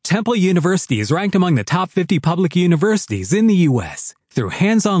Temple University is ranked among the top 50 public universities in the U.S. Through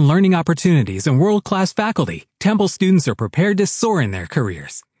hands-on learning opportunities and world-class faculty, Temple students are prepared to soar in their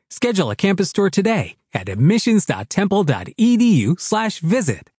careers. Schedule a campus tour today at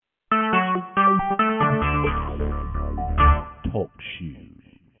admissions.temple.edu/visit. Talk shoes.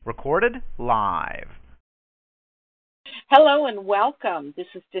 Recorded live. Hello and welcome. This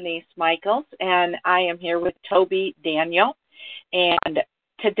is Denise Michaels, and I am here with Toby Daniel. And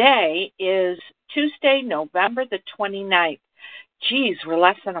today is Tuesday, November the 29th. Geez, we're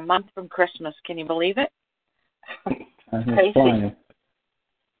less than a month from Christmas. Can you believe it? Crazy.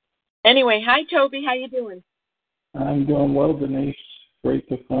 Anyway, hi, Toby. How you doing? I'm doing well, Denise. Great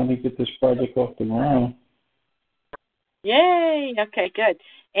to finally get this project off the ground. Yay. Okay, good.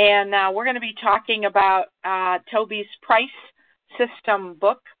 And we're going to be talking about Toby's price system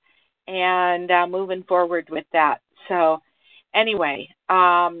book and moving forward with that. So anyway,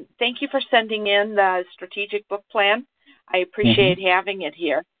 thank you for sending in the strategic book plan. I appreciate having it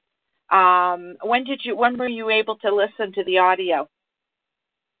here. When were you able to listen to the audio?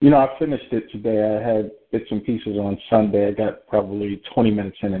 I finished it today. I had bits and pieces on Sunday. I got probably 20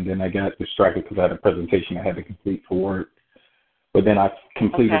 minutes in, and then I got distracted because I had a presentation I had to complete for work. But then I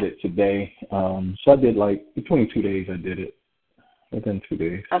completed it today. So I did between 2 days I did it. Within 2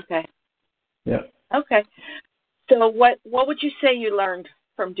 days. Okay. Yeah. Okay. So what would you say you learned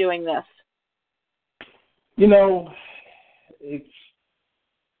from doing this?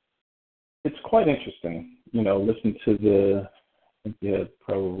 It's quite interesting. Listen to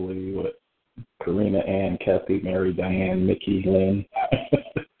probably Karina Ann, Kathy, Mary, Diane, Mickey, Lynn.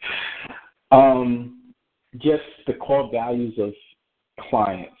 Just the core values of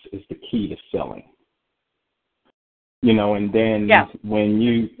clients is the key to selling. And then when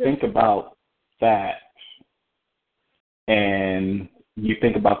you think about that and you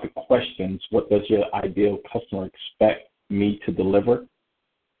think about the questions, what does your ideal customer expect me to deliver?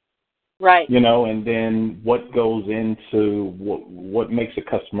 Right. And then what goes into what makes a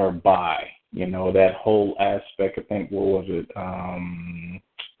customer buy? That whole aspect. I think, what was it? I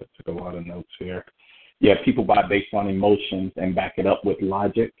took a lot of notes here. Yeah, people buy based on emotions and back it up with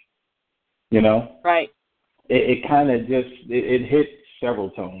logic. Right. It kind of it hit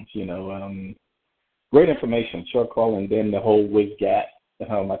several tones. Great information, short call, and then the whole WizGat. I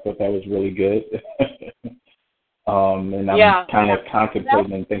thought that was really good. And I'm kind of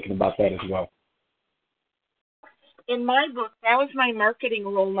contemplating and thinking about that as well. In my book, that was my marketing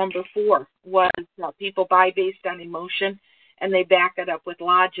rule number 4, was people buy based on emotion and they back it up with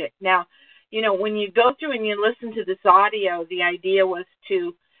logic. Now, when you go through and you listen to this audio, the idea was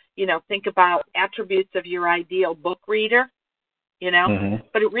to, think about attributes of your ideal book reader,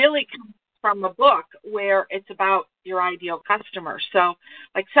 but it really comes from a book where it's about your ideal customer. So,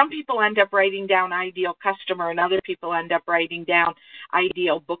 some people end up writing down ideal customer and other people end up writing down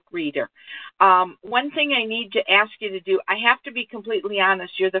ideal book reader. One thing I need to ask you to do, I have to be completely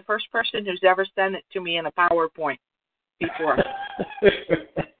honest, you're the first person who's ever sent it to me in a PowerPoint before.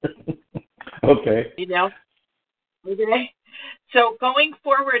 Okay. Okay. So going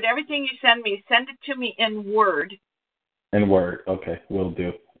forward, everything you send me, send it to me in Word. In Word, okay, will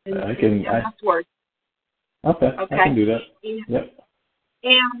do. Word. Okay, I can do that. Yep.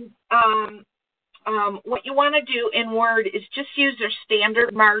 And what you want to do in Word is just use their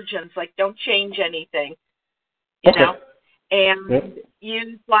standard margins, don't change anything, you know, and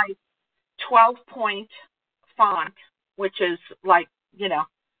use 12-point font, which is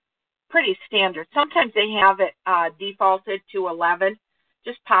pretty standard. Sometimes they have it defaulted to 11.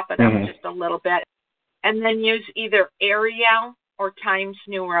 Just pop it up just a little bit. And then use either Arial or Times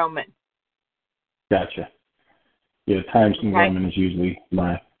New Roman. Gotcha. Yeah, Times New Roman is usually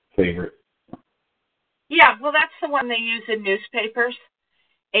my favorite. Yeah, well, that's the one they use in newspapers.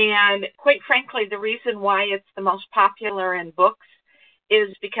 And quite frankly, the reason why it's the most popular in books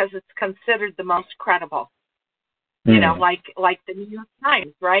is because it's considered the most credible. Like the New York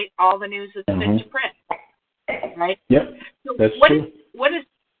Times, right? All the news is fit to print, right? Yep, so that's true. What does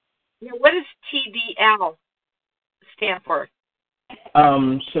TDL stand for?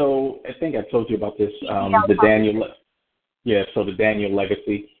 So I think I told you about this. The Daniel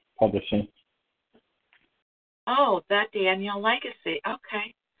Legacy Publishing. Oh, that Daniel Legacy.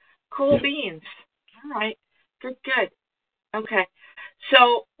 Okay, cool beans. All right, good. Okay.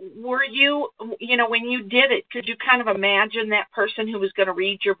 So were you, when you did it, could you kind of imagine that person who was going to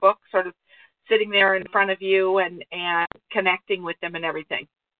read your book sort of sitting there in front of you and connecting with them and everything?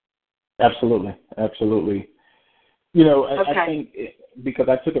 Absolutely. I think because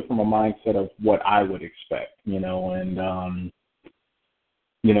I took it from a mindset of what I would expect, and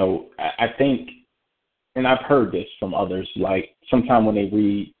I think, and I've heard this from others, like sometimes when they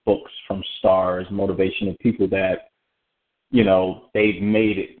read books from stars, motivational people that, they've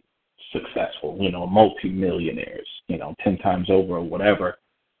made it successful, multi-millionaires, 10 times over or whatever,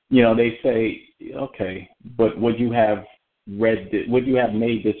 they say, okay, but would you have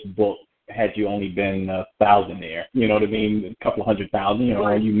made this book had you only been a thousandaire? You know what I mean? A couple of 100,000,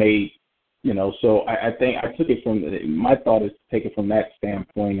 or you made, so I think I took it from, my thought is to take it from that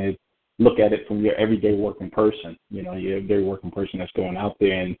standpoint is look at it from your everyday working person, your everyday working person that's going out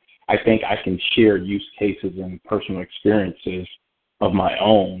there. And I think I can share use cases and personal experiences of my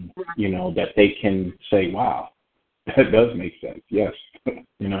own, that they can say, wow, that does make sense. Yes.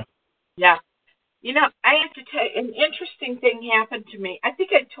 Yeah. I have to tell you, an interesting thing happened to me. I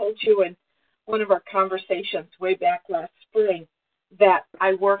think I told you in one of our conversations way back last spring that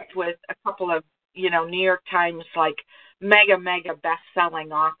I worked with a couple of, New York Times, like mega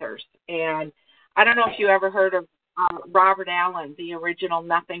best-selling authors. And I don't know if you ever heard of Robert Allen, the original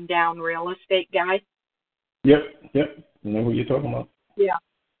Nothing Down real estate guy. Yep. I know who you're talking about. Yeah.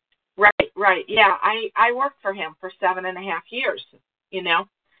 Right. Yeah, I worked for him for 7.5 years,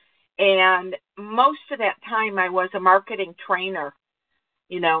 and most of that time I was a marketing trainer,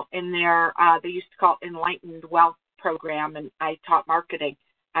 in their, they used to call it Enlightened Wealth program, and I taught marketing.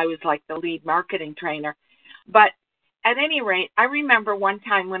 I was like the lead marketing trainer. But at any rate, I remember one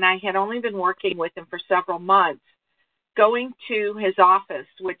time when I had only been working with him for several months, going to his office,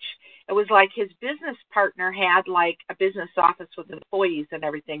 which it was like his business partner had like a business office with employees and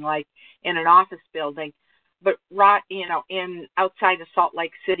everything, like in an office building, but in outside of Salt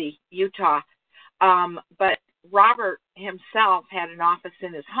Lake City, Utah. But Robert himself had an office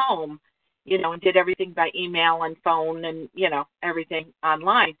in his home, and did everything by email and phone and, everything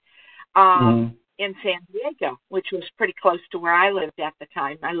online, in San Diego, which was pretty close to where I lived at the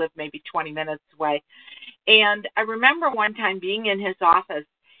time. I lived maybe 20 minutes away. And I remember one time being in his office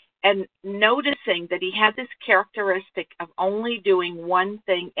and noticing that he had this characteristic of only doing one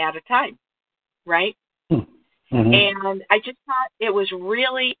thing at a time, right? Mm-hmm. And I just thought it was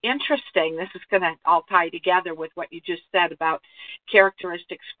really interesting. This is going to all tie together with what you just said about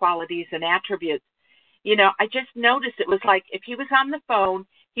characteristics, qualities, and attributes. I just noticed it was like if he was on the phone,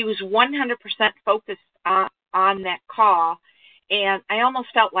 he was 100% focused on that call, and I almost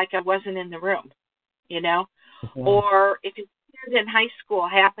felt like I wasn't in the room, Mm-hmm. Or if his kid in high school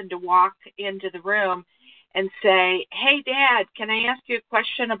happened to walk into the room and say, hey, Dad, can I ask you a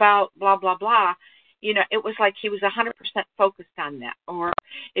question about blah, blah, blah? It was like he was 100% focused on that. Or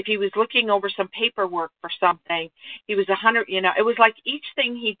if he was looking over some paperwork for something, he was 100, it was like each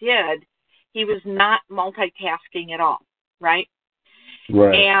thing he did, he was not multitasking at all, right?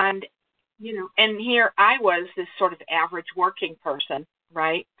 Right. And, and here I was this sort of average working person,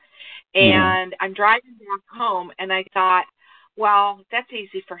 right? And I'm driving back home, and I thought, well, that's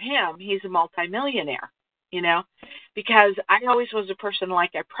easy for him. He's a multimillionaire, because I always was a person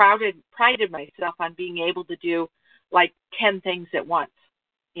like I prided myself on being able to do like 10 things at once,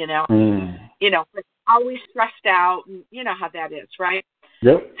 but always stressed out, and you know how that is, right?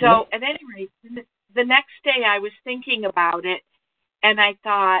 Yep. So at any rate, the next day I was thinking about it, and I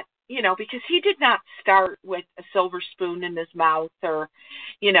thought, because he did not start with a silver spoon in his mouth or,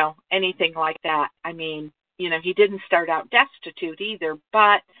 anything like that. I mean, he didn't start out destitute either,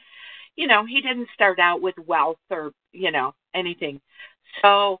 but, he didn't start out with wealth or, anything.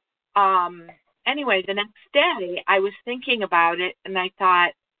 So, anyway, the next day I was thinking about it, and I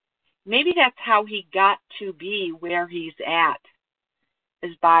thought, maybe that's how he got to be where he's at,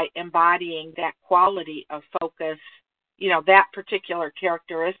 is by embodying that quality of focus, that particular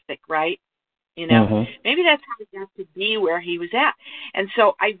characteristic, right? Maybe that's how he got to be where he was at. And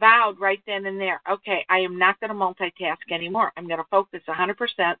so I vowed right then and there, okay, I am not going to multitask anymore. I'm going to focus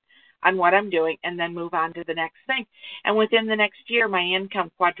 100% on what I'm doing and then move on to the next thing. And within the next year, my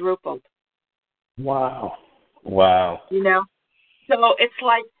income quadrupled. Wow. So it's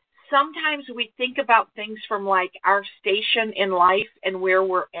like sometimes we think about things from like our station in life and where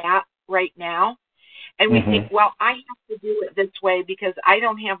we're at right now. And we think, well, I have to do it this way because I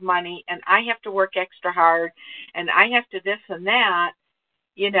don't have money and I have to work extra hard and I have to this and that,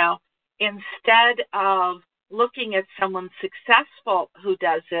 instead of looking at someone successful who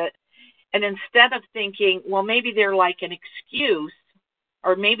does it. And instead of thinking, well, maybe they're like an excuse,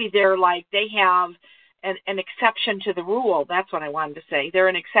 or maybe they're like they have an exception to the rule. That's what I wanted to say. They're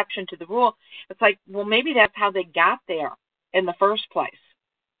an exception to the rule. It's like, well, maybe that's how they got there in the first place.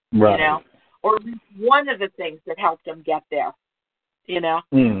 Right. Or one of the things that helped them get there,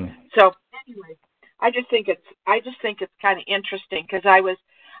 So anyway, I just think it's kind of interesting because I was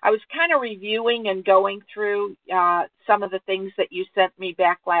I was kind of reviewing and going through some of the things that you sent me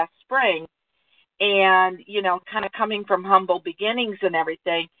back last spring, and, you know, kind of coming from humble beginnings and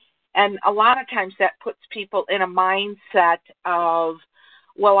everything. And a lot of times that puts people in a mindset of,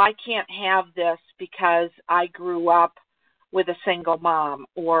 well, I can't have this because I grew up with a single mom,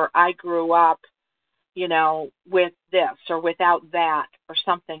 or I grew up, you know, with this or without that or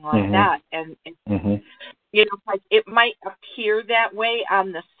something like that. And, you know, like it might appear that way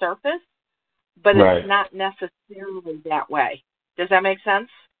on the surface, but it's not necessarily that way. Does that make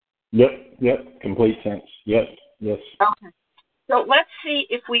sense? Yep, complete sense. Yes. Okay. So let's see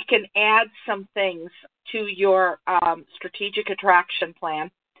if we can add some things to your strategic attraction plan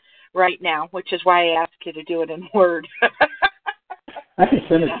right now, which is why I asked you to do it in Word. I can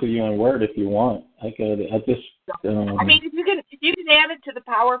send it to you in Word if you want. I mean, if you can add it to the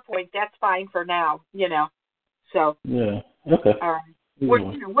PowerPoint, that's fine for now. You know. So. Yeah. Okay. All right.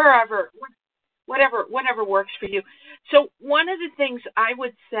 Whatever works for you. So one of the things I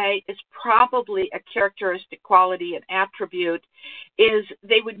would say is probably a characteristic, quality, and attribute is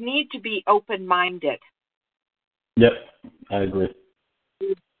they would need to be open-minded. Yep, I agree.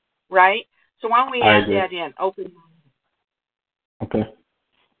 Right? So why don't we add that in, open-minded? Okay.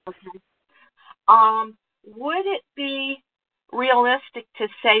 Would it be realistic to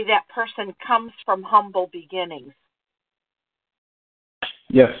say that person comes from humble beginnings?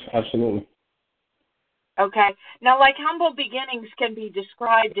 Yes, absolutely. Okay. Now, like, humble beginnings can be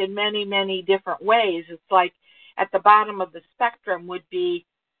described in many, many different ways. It's like at the bottom of the spectrum would be,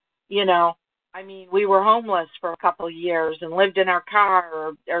 you know, I mean, we were homeless for a couple of years and lived in our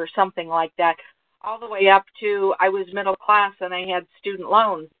car or something like that, all the way up to I was middle class and I had student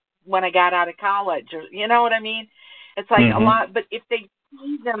loans when I got out of college. Or, you know what I mean? It's like a lot, but if they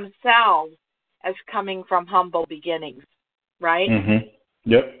see themselves as coming from humble beginnings, right?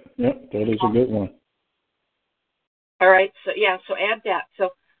 Yep, that is a good one. All right, so add that.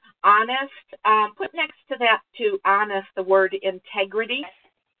 So honest, put next to that, to honest, the word integrity.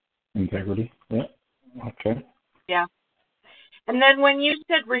 Integrity, yeah, okay. Yeah. And then when you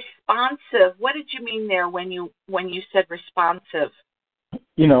said responsive, what did you mean there when you said responsive?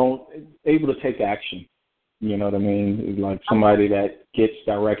 You know, able to take action, you know what I mean? Like somebody that gets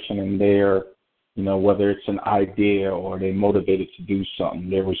direction in their, you know, whether it's an idea or they're motivated to do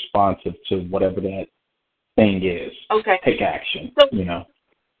something, they're responsive to whatever that thing is. Okay. Take action, so, you know.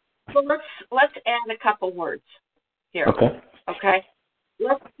 So let's add a couple words here. Okay.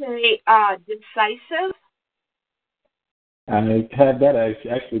 Let's say decisive. I had that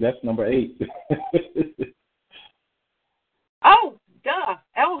actually. That's number 8. Oh, duh.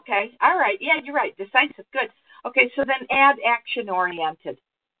 Oh, okay. All right. Yeah, you're right. Decisive. Good. Okay. So then add action oriented.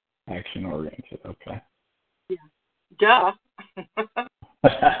 Action oriented. Okay. Yeah. Duh.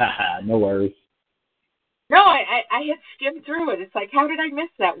 No worries. No, I had skimmed through it. It's like, how did I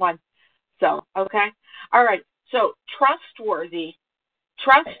miss that one? So, okay. All right. So trustworthy.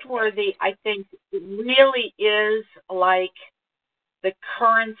 Trustworthy, I think, really is like the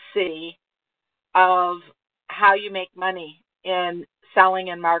currency of how you make money in selling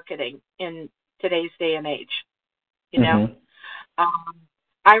and marketing in today's day and age. You know,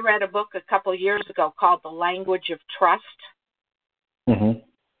 I read a book a couple of years ago called The Language of Trust. You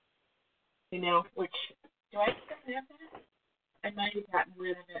know, which, do I still have that? I might have gotten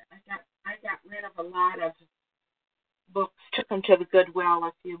rid of it. I got rid of a lot of books, took them to the Goodwill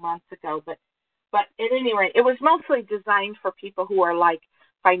a few months ago, but at any rate, it was mostly designed for people who are like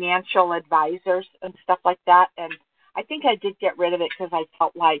financial advisors and stuff like that. And I think I did get rid of it because I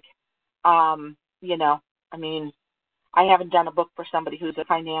felt like, you know, I mean, I haven't done a book for somebody who's a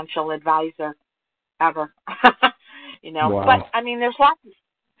financial advisor ever, you know. Wow. But I mean, there's lots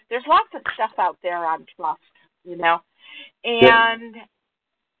of stuff out there on trust, you know, and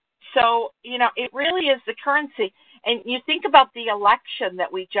so, you know, it really is the currency. And you think about the election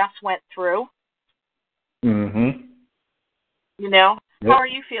that we just went through. You know, how are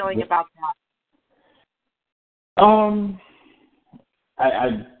you feeling about that? I'm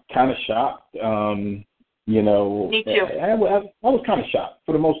kind of shocked. You know, me too. I was kind of shocked.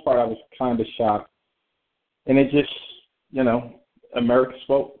 For the most part, I was kind of shocked. And it just, you know, America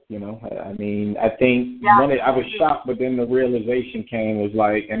spoke, you know. I mean, I think I was shocked, but then the realization came was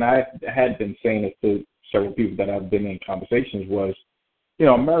like, and I had been saying it to several people that I've been in conversations was, you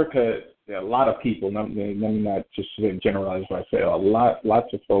know, America, a lot of people, let me not just generalize what I say,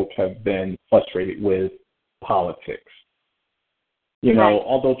 lots of folks have been frustrated with politics. You know,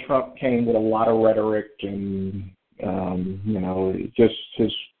 although Trump came with a lot of rhetoric and, you know, just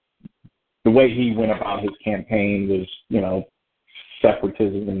the way he went about his campaign was, you know,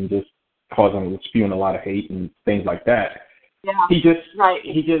 separatism and just spewing a lot of hate and things like that. Yeah. He just,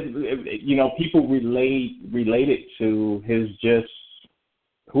 you know, people related to his just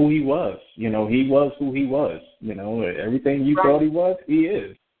who he was. You know, he was who he was. You know, everything you thought he was, he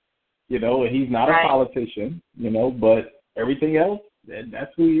is. You know, and he's not a politician, you know, but everything else,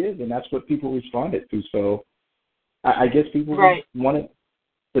 that's who he is, and that's what people responded to. So I guess people wanted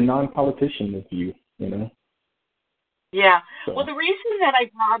the non-politician with you, you know. Yeah. So. Well, the reason that I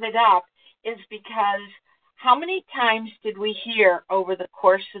brought it up is because how many times did we hear over the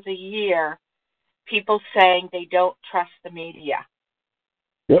course of the year people saying they don't trust the media?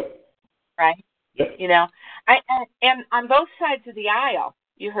 Yep. Right? Yep. You know, and on both sides of the aisle,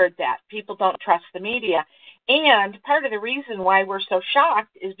 you heard that. People don't trust the media. And part of the reason why we're so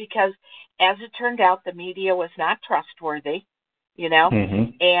shocked is because, as it turned out, the media was not trustworthy, you know,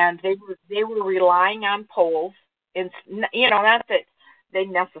 and they were relying on polls. And, you know, not that they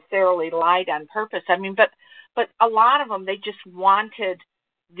necessarily lied on purpose. I mean, but a lot of them, they just wanted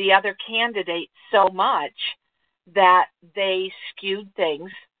the other candidate so much that they skewed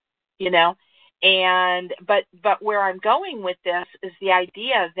things, you know. And but where I'm going with this is the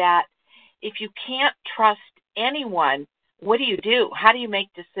idea that if you can't trust anyone, what do? How do you make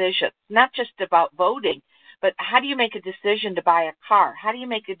decisions? Not just about voting, but how do you make a decision to buy a car? How do you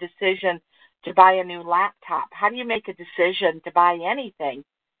make a decision to buy a new laptop? How do you make a decision to buy anything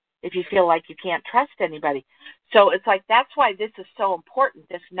if you feel like you can't trust anybody? So it's like that's why this is so important,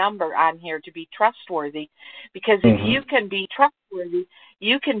 this number on here, to be trustworthy, because if you can be trustworthy,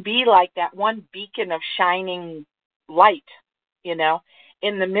 you can be like that one beacon of shining light, you know,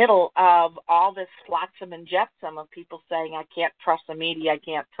 in the middle of all this flotsam and jetsam of people saying, I can't trust the media, I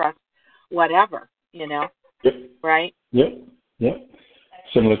can't trust whatever, you know. Yep. Right? Yep. Yep.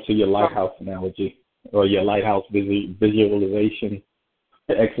 Similar to your lighthouse analogy or your lighthouse visualization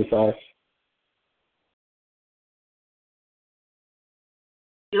exercise.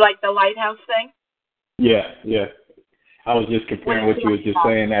 You like the lighthouse thing? Yeah, yeah. I was just comparing what you were just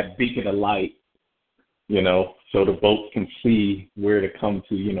saying, that beacon of light, you know, so the boats can see where to come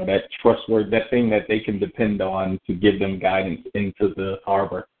to, you know, that trustworthy, that thing that they can depend on to give them guidance into the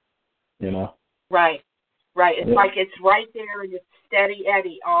harbor, you know. Right. It's like it's right there and it's steady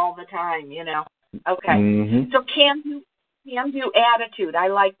Eddie all the time, you know. Okay. So can do attitude. I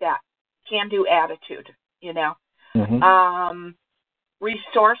like that. Can do attitude, you know.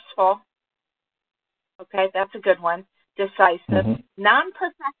 Resourceful. Okay, that's a good one. Decisive.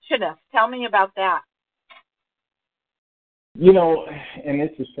 Non-perfectionist. Tell me about that. You know, and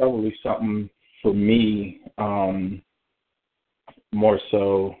this is probably something for me more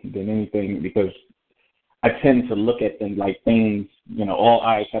so than anything, because I tend to look at things like things, you know, all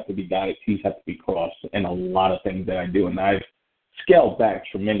I's have to be dotted, T's have to be crossed in a lot of things that I do. And I've scaled back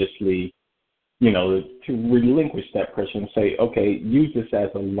tremendously, you know, to relinquish that pressure and say, okay, use this as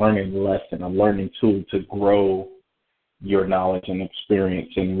a learning lesson, a learning tool to grow your knowledge and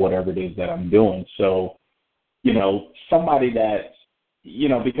experience in whatever it is that I'm doing. So, you know, somebody that, you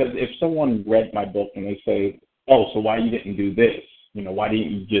know, because if someone read my book and they say, oh, so why you didn't do this? You know, why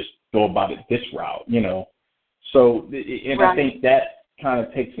didn't you just go about it this route? You know, so, and I think that kind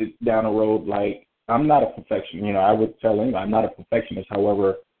of takes it down a road like, I'm not a perfectionist. You know, I would tell anybody I'm not a perfectionist.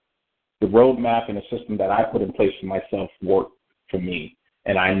 However, the roadmap and the system that I put in place for myself worked for me.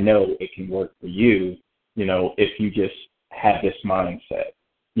 And I know it can work for you, you know, if you just have this mindset.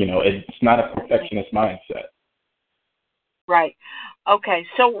 You know, it's not a perfectionist mindset. Right. Okay,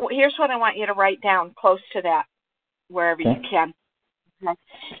 so here's what I want you to write down close to that, wherever you can,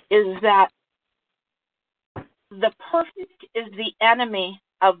 is that the perfect is the enemy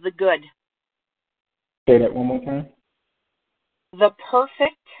of the good. Say that one more time. The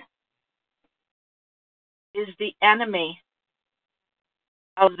perfect is the enemy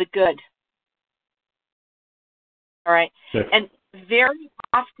of the good. All right? Sure. And very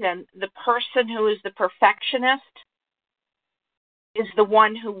often, the person who is the perfectionist is the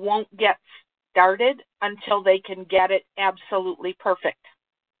one who won't get started until they can get it absolutely perfect.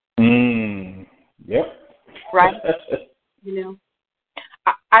 Yep. Right? You know,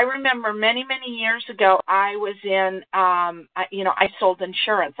 I remember many, many years ago, I was in, I sold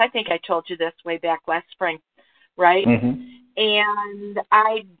insurance. I think I told you this way back last spring, right? And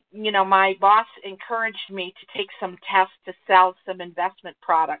my boss encouraged me to take some tests to sell some investment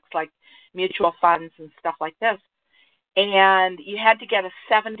products like mutual funds and stuff like this. And you had to get a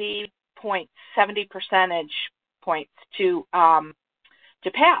 70 percentage points to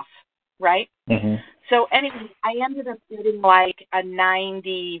pass, right? So anyway, I ended up getting like a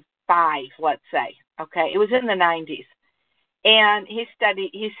 95, let's say. Okay, it was in the 90s. And he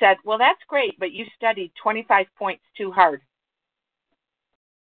said, well, that's great, but you studied 25 points too hard.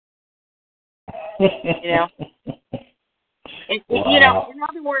 You know? Wow. You know, in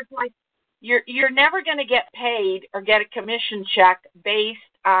other words, like, you're never going to get paid or get a commission check based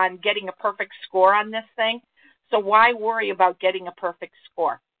on getting a perfect score on this thing. So why worry about getting a perfect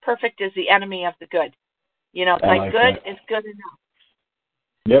score? Perfect is the enemy of the good. You know, like good is good enough.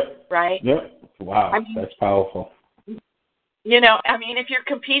 Yep. Right? Yep. Wow. I mean, that's powerful. You know, I mean, if you're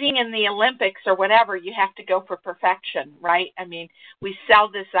competing in the Olympics or whatever, you have to go for perfection, right? I mean, we sell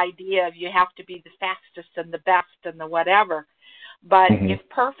this idea of you have to be the fastest and the best and the whatever. But if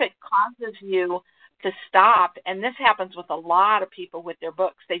perfect causes you to stop, and this happens with a lot of people with their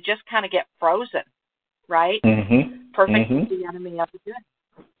books, they just kind of get frozen, right? Perfect is the enemy of the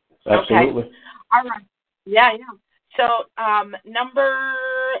good. Absolutely. Okay. All right. Yeah. So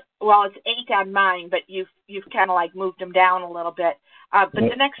it's 8 on mine, but you've kind of like moved them down a little bit. But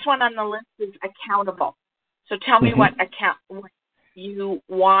the next one on the list is accountable. So tell me what you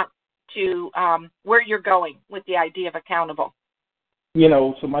want to, where you're going with the idea of accountable. You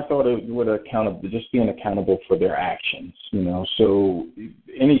know, so my thought with accountable, just being accountable for their actions, you know, so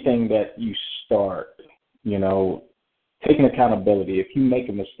anything that you start, you know, taking accountability. If you make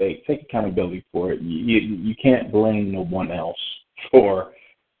a mistake, take accountability for it. You can't blame no one else for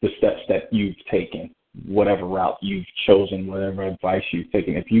the steps that you've taken, whatever route you've chosen, whatever advice you've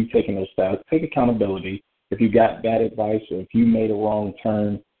taken. If you've taken those steps, take accountability. If you got bad advice or if you made a wrong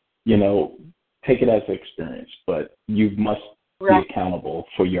turn, you know, take it as an experience. But you must be accountable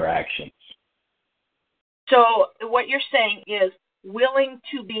for your actions. So what you're saying is willing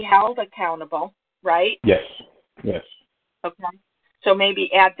to be held accountable, right? Yes. Okay. So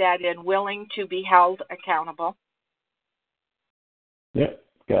maybe add that in, willing to be held accountable. Yep,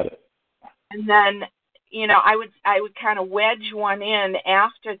 got it. And then, you know, I would kind of wedge one in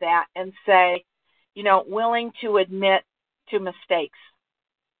after that and say, you know, willing to admit to mistakes.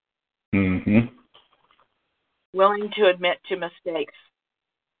 Willing to admit to mistakes.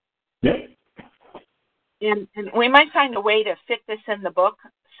 Yep. And we might find a way to fit this in the book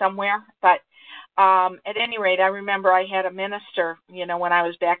somewhere, but at any rate, I remember I had a minister, you know, when I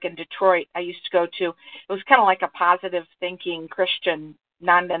was back in Detroit, I used to go to, it was kind of like a positive thinking Christian,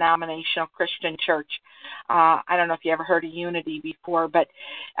 non-denominational Christian church. I don't know if you ever heard of Unity before, but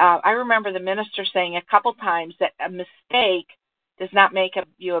I remember the minister saying a couple times that a mistake does not make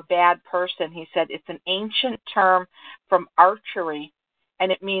you a bad person. He said it's an ancient term from archery,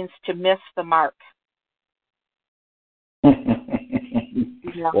 and it means to miss the mark.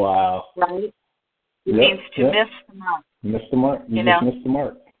 Wow. Right? It means to miss the mark. Miss the mark. You just miss the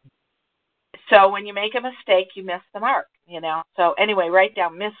mark. So when you make a mistake, you miss the mark, you know. So anyway, write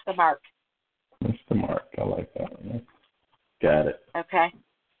down, miss the mark. Miss the mark. I like that one. Got it. Okay.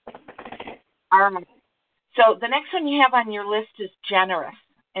 All right. So the next one you have on your list is generous.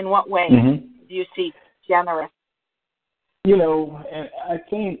 In what way do you see generous? You know, and I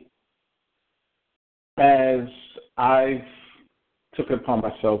think as I've took it upon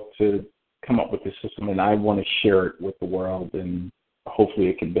myself to come up with this system, and I want to share it with the world, and hopefully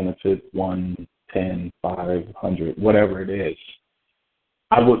it can benefit 1, 10, 500, whatever it is.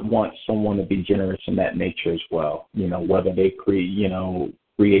 I would want someone to be generous in that nature as well. You know, whether they create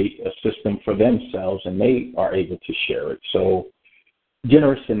a system for themselves and they are able to share it. So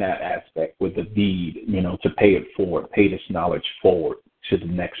generous in that aspect with the deed, you know, to pay it forward, pay this knowledge forward to the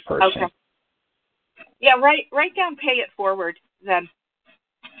next person. Okay. Yeah, write down pay it forward then.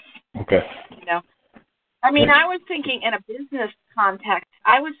 Okay. You know, I mean, I was thinking in a business context,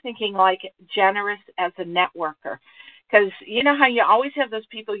 I was thinking like generous as a networker. Because you know how you always have those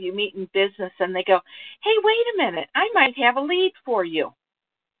people you meet in business and they go, hey, wait a minute, I might have a lead for you.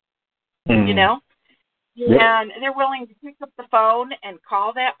 You know? Yep. And they're willing to pick up the phone and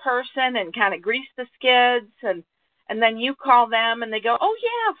call that person and kind of grease the skids. And then you call them and they go, oh,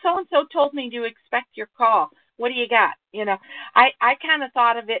 yeah, so-and-so told me to expect your call. What do you got? You know, I kind of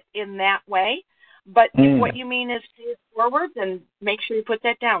thought of it in that way. But if what you mean is pay it forward, then make sure you put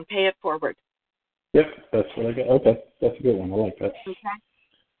that down, pay it forward. Yep, that's what I got. Okay, that's a good one. I like that. Okay.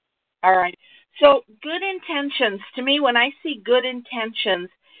 All right. So good intentions, to me, when I see good intentions,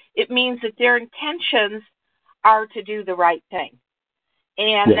 it means that their intentions are to do the right thing.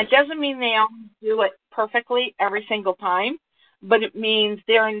 And it doesn't mean they always do it perfectly every single time, but it means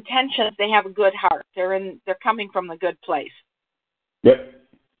their intentions, they have a good heart. They're coming from a good place. Yep.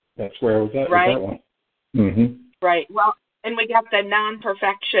 That's where I was at with that one. Mm-hmm. Right. Well, and we got the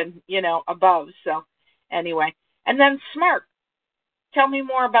non-perfection, you know, above. So anyway. And then smart. Tell me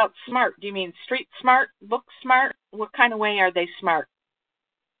more about smart. Do you mean street smart, book smart? What kind of way are they smart?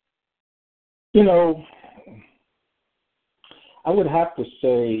 I would have to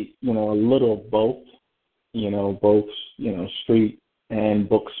say, a little of both, both, street and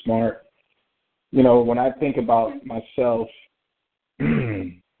book smart. When I think about myself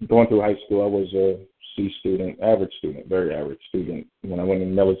going through high school, I was a C student, average student, very average student. When I went in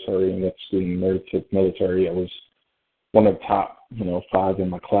the military and got student military, I was one of the top, 5 in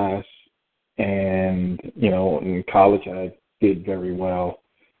my class. And, in college, I did very well.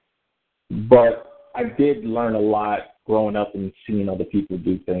 But I did learn a lot growing up and seeing other people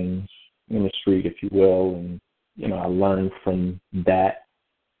do things in the street, if you will. And, I learned from that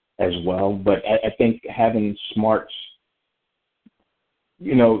as well. But I think having smarts,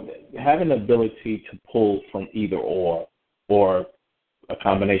 having the ability to pull from either or a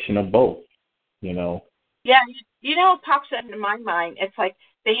combination of both, Yeah, it pops into my mind. It's like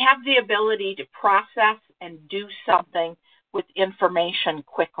they have the ability to process and do something with information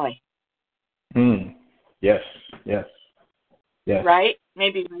quickly. Yes. Right?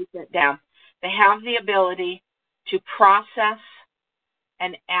 Maybe write that down. They have the ability to process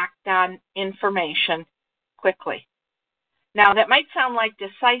and act on information quickly. Now, that might sound like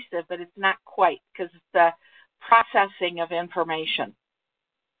decisive, but it's not quite, because it's the processing of information,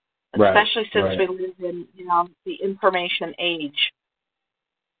 especially since we live in, the information age.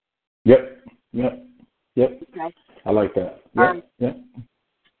 Yep. Okay. I like that. Yep.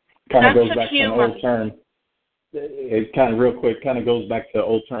 Kind of goes back to an old term. It kind of real quick goes back to the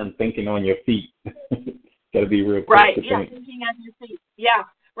old term, thinking on your feet. Got to be real quick. Right. Yeah. Thinking on your feet. Yeah.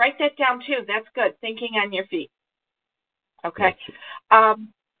 Write that down too. That's good. Thinking on your feet. Okay.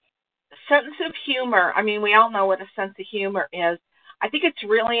 Sense of humor. I mean, we all know what a sense of humor is. I think it's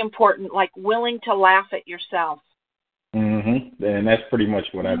really important, like willing to laugh at yourself. Mm-hmm. And that's pretty much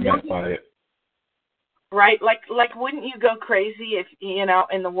what I meant by it. Right? Like, wouldn't you go crazy if,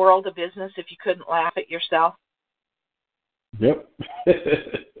 in the world of business, if you couldn't laugh at yourself? Yep.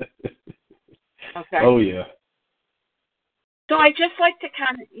 Okay. Oh, yeah. So I just like to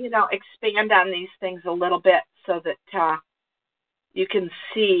kind of, expand on these things a little bit so that you can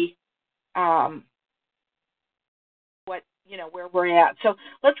see what, where we're at. So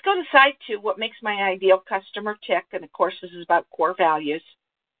let's go to side 2, what makes my ideal customer tick. And, of course, this is about core values.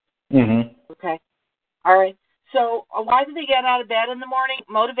 Mm-hmm. Okay. All right. So why do they get out of bed in the morning?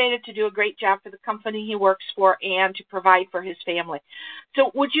 Motivated to do a great job for the company he works for and to provide for his family.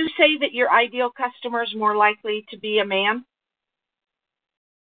 So would you say that your ideal customer is more likely to be a man?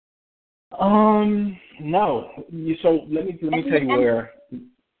 No. So let me tell you where.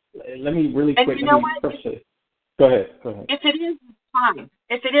 Let me really quick. Go ahead. If it is, it's fine.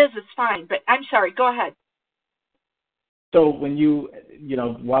 If it is, it's fine. But I'm sorry. Go ahead. So when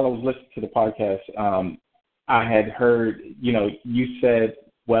while I was listening to the podcast, I had heard, you said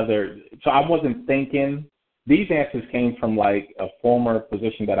whether. So I wasn't thinking. These answers came from like a former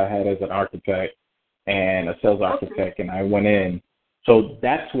position that I had as an architect and a sales architect, and I went in. So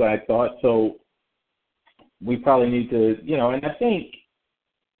that's what I thought. So we probably need to, and I think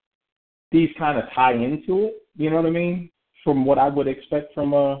these kind of tie into it, you know what I mean, from what I would expect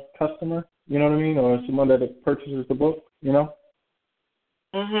from a customer, you know what I mean, or someone that purchases the book,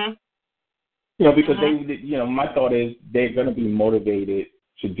 Mm-hmm. Because they, my thought is they're going to be motivated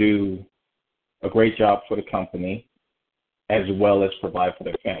to do a great job for the company as well as provide for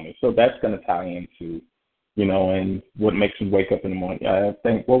their family. So that's going to tie into, and what makes them wake up in the morning. I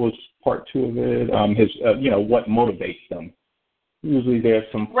think, what was part 2 of it? What motivates them. Usually there's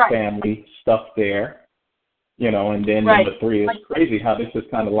some family stuff there, and then number 3 is crazy how this is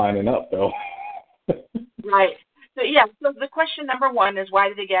kind of lining up, though. Right. So the question number 1 is why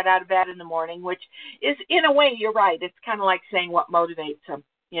do they get out of bed in the morning, which is, in a way, you're right. It's kind of like saying what motivates them,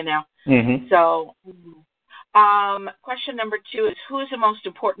 Mm-hmm. So question number 2 is who is the most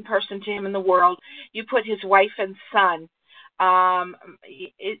important person to him in the world? You put his wife and son.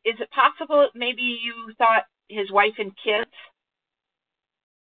 Is it possible maybe you thought his wife and kids?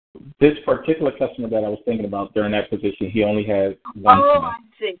 This particular customer that I was thinking about during that position, he only had one son. I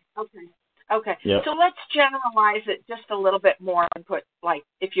see. Okay. Yep. So let's generalize it just a little bit more and put, like,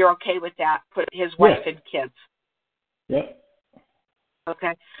 if you're okay with that, put his wife and kids. Yep.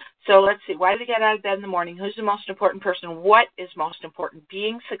 Okay. So let's see. Why do they get out of bed in the morning? Who's the most important person? What is most important?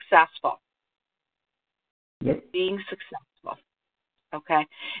 Being successful. Yep. Being successful. Okay.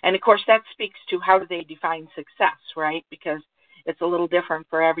 And, of course, that speaks to how do they define success, right? Because it's a little different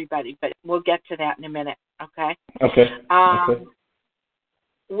for everybody, but we'll get to that in a minute, okay? Okay.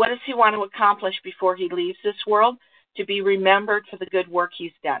 What does he want to accomplish before he leaves this world? to be remembered for the good work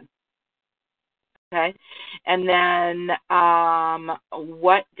he's done. Okay? And then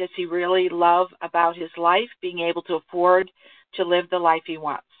what does he really love about his life? Being able to afford to live the life he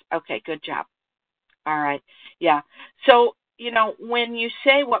wants. Okay, good job. All right. Yeah. So, when you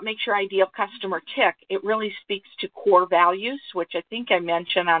say what makes your ideal customer tick, it really speaks to core values, which I think I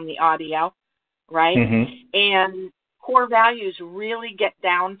mentioned on the audio, right? Mm-hmm. And core values really get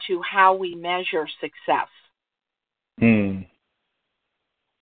down to how we measure success. Mm.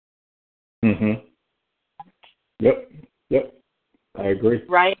 Mm-hmm. Yep. I agree.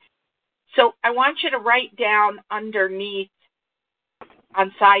 Right? So I want you to write down underneath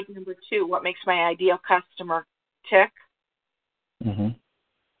on side number 2, what makes my ideal customer tick. Mm-hmm.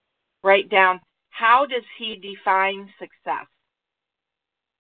 Write down, how does he define success?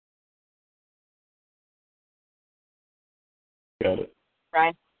 Got it.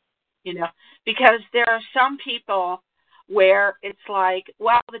 Right? Because there are some people where it's like,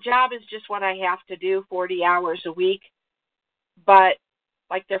 well, the job is just what I have to do 40 hours a week, but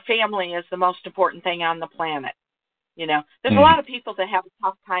like their family is the most important thing on the planet. There's a lot of people that have a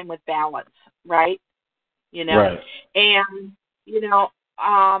tough time with balance, right? Right. And,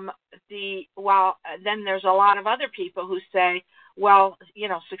 then there's a lot of other people who say, well,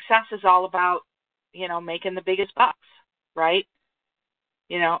 success is all about, making the biggest bucks, right?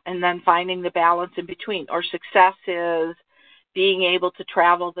 And then finding the balance in between. Or success is being able to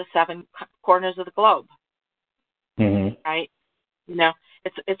travel the 7 corners of the globe, right?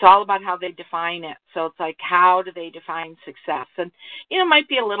 It's all about how they define it. So it's like, how do they define success? And, it might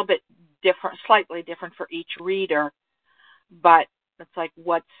be a little bit different, slightly different for each reader, but it's like,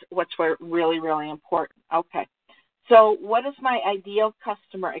 what's really, really important. Okay. So what does my ideal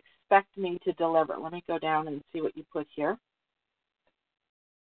customer expect me to deliver? Let me go down and see what you put here.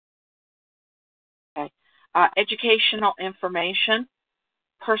 Okay. Educational information,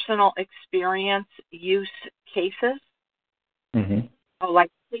 personal experience, use cases. Mm-hmm. Oh, like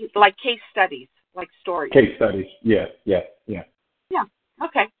case studies, like stories. Case studies. Yeah. Yeah.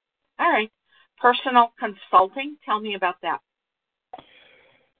 Okay. All right. Personal consulting. Tell me about that.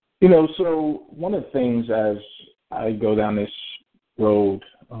 So one of the things as I go down this road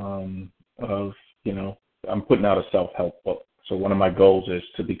of, I'm putting out a self-help book. So one of my goals is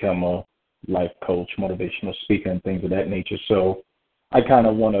to become a life coach, motivational speaker, and things of that nature. So I kind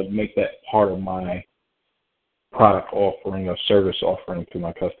of want to make that part of my product offering or service offering to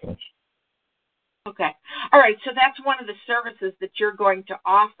my customers. Okay. All right. So that's one of the services that you're going to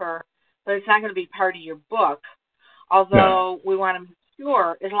offer, but it's not going to be part of your book. Although we want to make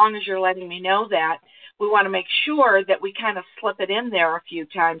sure, as long as you're letting me know that, we want to make sure that we kind of slip it in there a few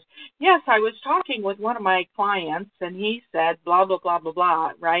times. Yes, I was talking with one of my clients, and he said blah, blah, blah, blah,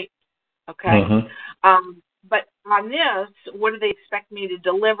 blah, right? Okay. Mm-hmm. But on this, what do they expect me to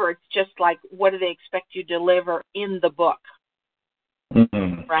deliver? It's just like, what do they expect you to deliver in the book?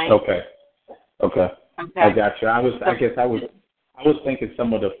 Mm-hmm. Right? Okay. I got you. I was thinking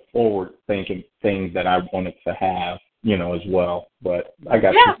some of the forward-thinking things that I wanted to have, as well. But I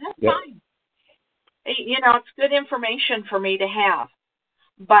got you. Yeah, that's fine. It's good information for me to have.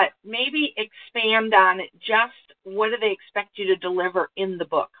 But maybe expand on it. Just what do they expect you to deliver in the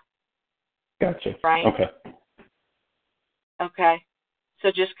book? Gotcha. Right? Okay.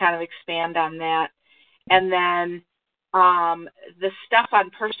 So just kind of expand on that. And then the stuff on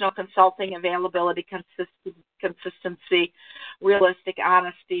personal consulting, availability, consistency, realistic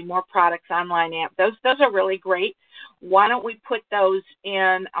honesty, more products, online app. Those are really great. Why don't we put those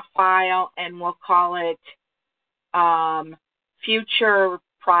in a file and we'll call it future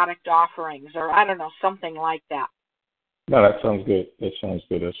product offerings, or I don't know, something like that. No, that sounds good. That's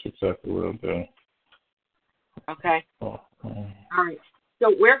exactly what I'm doing. Okay. All right.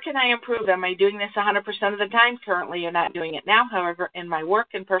 So where can I improve? Am I doing this 100% of the time? Currently, you're not doing it now. However, in my work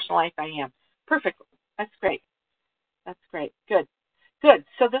and personal life, I am. Perfect. That's great. Good.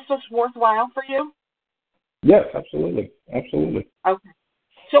 So this was worthwhile for you? Yes, absolutely. Okay.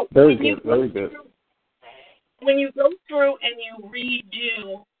 So very good. When you go through and you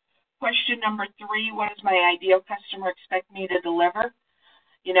redo question number 3, what does my ideal customer expect me to deliver?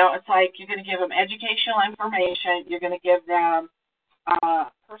 It's like you're going to give them educational information. You're going to give them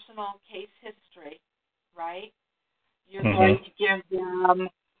personal case history, right? You're going to give them,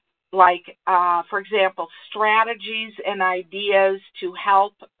 for example, strategies and ideas to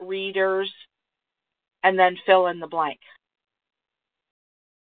help readers, and then fill in the blank.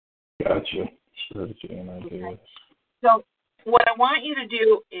 Gotcha. Strategy and ideas. Okay. So what I want you to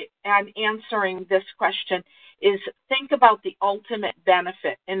do in answering this question is think about the ultimate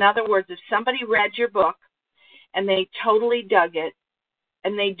benefit. In other words, if somebody read your book and they totally dug it,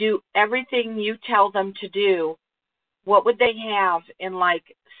 and they do everything you tell them to do, what would they have in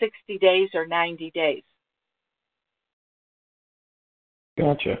like 60 days or 90 days?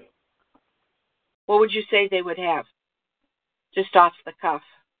 Gotcha. What would you say they would have, just off the cuff?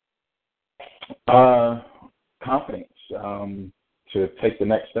 Confidence to take the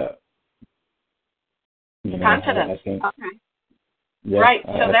next step. Confidence. I think, okay. Yeah, right.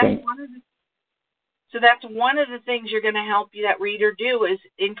 So that's one of the things you're going to help that reader do is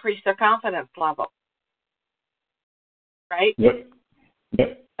increase their confidence level. Right? Yep.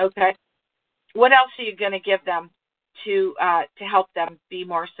 Okay. What else are you going to give them to help them be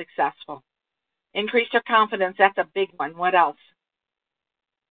more successful? Increase their confidence. That's a big one. What else?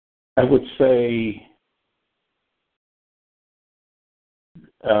 I would say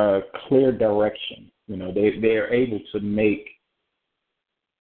clear direction. They are able to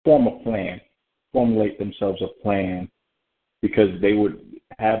formulate themselves a plan, because they would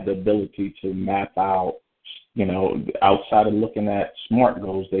have the ability to map out, outside of looking at SMART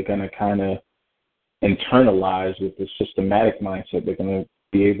goals, they're going to kind of internalize with the systematic mindset. They're going to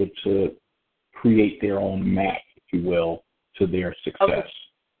be able to create their own map, if you will, to their success. Okay.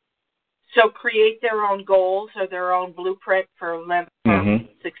 So create their own goals or their own blueprint for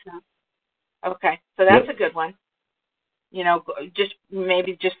success. Okay, so that's a good one. Just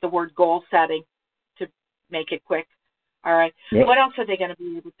the word goal setting to make it quick. All right. Yep. What else are they going to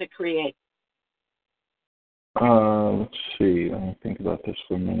be able to create? Let's see. Let me think about this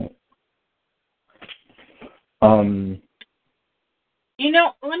for a minute.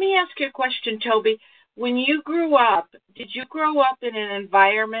 Let me ask you a question, Toby. When you grew up, did you grow up in an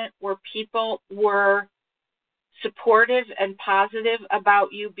environment where people were supportive and positive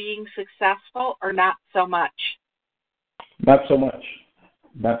about you being successful, or not so much? Not so much.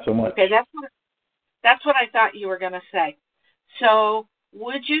 Okay, that's what I thought you were going to say. So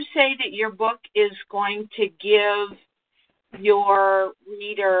would you say that your book is going to give your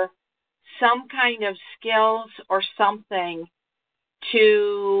reader some kind of skills or something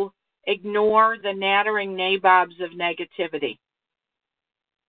to ignore the nattering nabobs of negativity?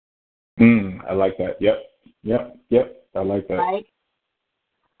 I like that. Yep. I like that. Right?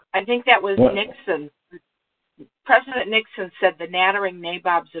 I think that was Nixon. President Nixon said the nattering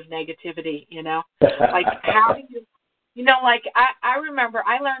nabobs of negativity, Like, how do you, I remember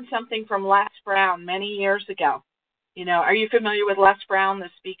I learned something from Les Brown many years ago. Are you familiar with Les Brown, the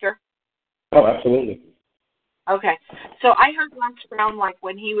speaker? Oh, absolutely. Okay. So I heard Les Brown,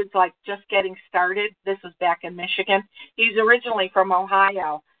 when he was, just getting started. This was back in Michigan. He's originally from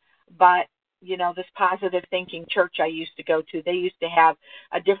Ohio, but, this positive thinking church I used to go to, they used to have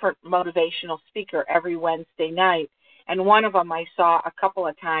a different motivational speaker every Wednesday night. And one of them I saw a couple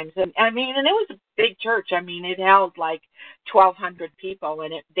of times. And it was a big church. It held 1,200 people,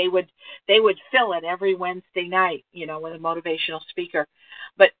 and they would fill it every Wednesday night, with a motivational speaker.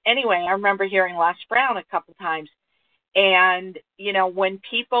 But anyway, I remember hearing Les Brown a couple times. And, when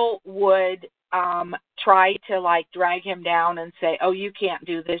people would try to drag him down and say, oh, you can't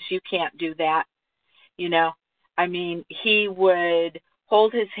do this, you can't do that, he would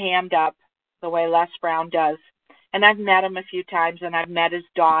hold his hand up the way Les Brown does. And I've met him a few times, and I've met his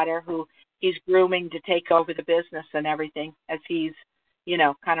daughter, who he's grooming to take over the business and everything as he's,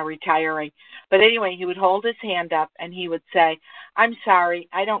 kind of retiring. But anyway, he would hold his hand up and he would say, I'm sorry,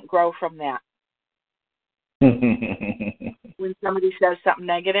 I don't grow from that. When somebody says something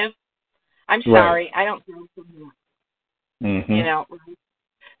negative, I'm sorry, I don't grow from that. Mm-hmm.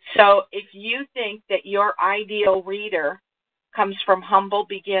 So if you think that your ideal reader comes from humble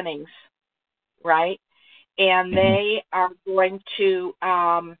beginnings, right, and they are going to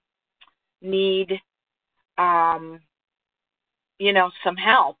need, some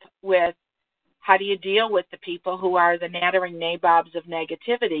help with how do you deal with the people who are the nattering nabobs of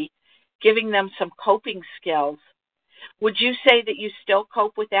negativity, giving them some coping skills. Would you say that you still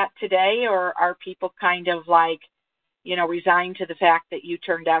cope with that today, or are people kind of resigned to the fact that you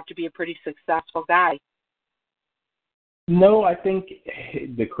turned out to be a pretty successful guy? No, I think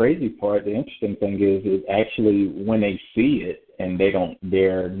the crazy part, the interesting thing is actually when they see it and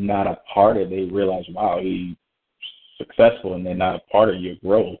they're not a part of it, they realize, wow, he's successful, and they're not a part of your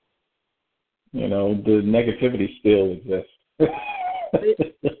growth. The negativity still exists. But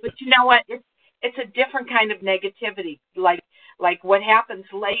you know what? It's a different kind of negativity. Like what happens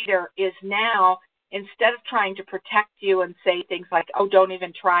later is now, instead of trying to protect you and say things like, oh, don't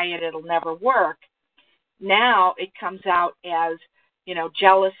even try it, it'll never work, now it comes out as,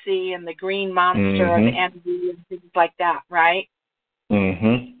 jealousy and the green monster of envy and things like that, right?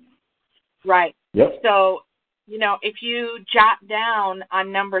 Mm-hmm. Right. Yep. So if you jot down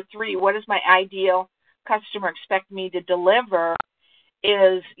on number 3, what does my ideal customer expect me to deliver,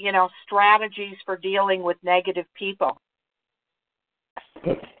 is, strategies for dealing with negative people.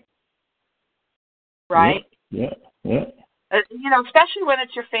 Right? Yeah. Especially when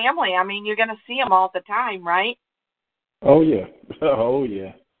it's your family. I mean, you're going to see them all the time, right? Oh, yeah. Oh,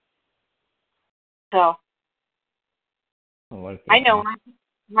 yeah. So, I know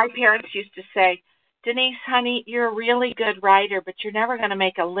my parents used to say, Denise, honey, you're a really good writer, but you're never going to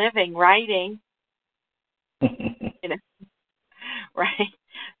make a living writing. Right?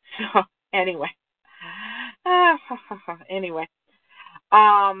 So, anyway. You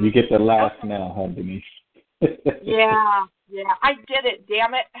get to laugh now, huh, Denise? Yeah, I did it,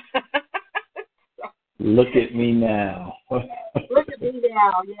 damn it. Look at me now. Look at me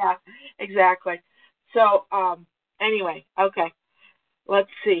now, yeah, exactly. So, anyway, okay, let's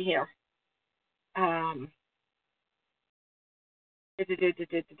see here.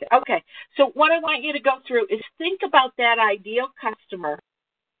 Okay, so what I want you to go through is think about that ideal customer,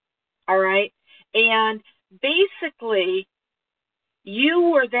 all right? And basically, you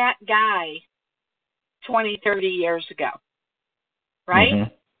were that guy 20, 30 years ago, right?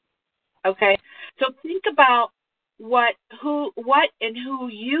 Mm-hmm. Okay, so think about what and who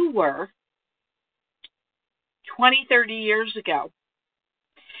you were 20, 30 years ago,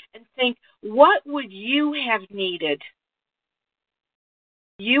 and think, what would you have needed?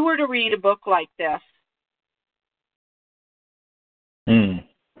 You were to read a book like this.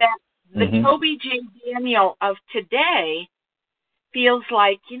 That the Toby J. Daniel of today feels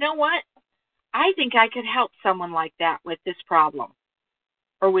like, you know what? I think I could help someone like that with this problem,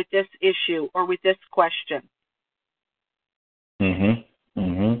 or with this issue, or with this question.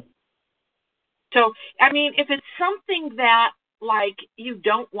 So, I mean, if it's something that, like, you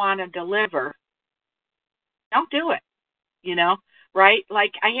don't want to deliver, don't do it, right?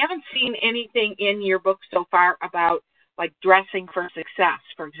 Like, I haven't seen anything in your book so far about, like, dressing for success,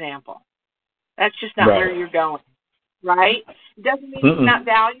 for example. That's just not where you're going, right? It doesn't mean it's not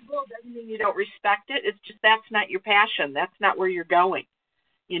valuable. It doesn't mean you don't respect it. It's just that's not your passion. That's not where you're going,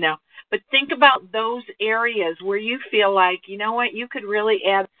 But think about those areas where you feel like, you know what, you could really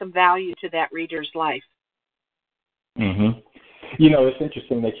add some value to that reader's life. It's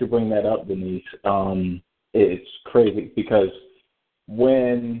interesting that you bring that up, Denise. It's crazy because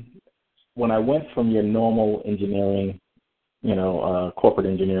when I went from your normal engineering, corporate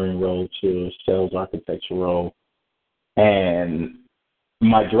engineering role to a sales architecture role, and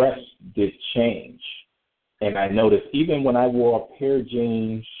my dress did change. And I noticed even when I wore a pair of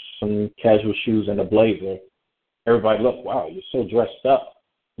jeans, some casual shoes, and a blazer, everybody looked, wow, you're so dressed up,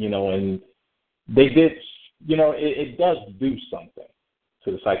 and they did, it does do something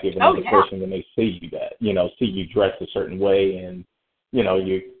to the psyche of another person when they see you see you dressed a certain way, and,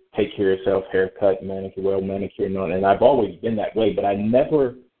 you take care of yourself, haircut, manicure, manicure, and I've always been that way, but I didn't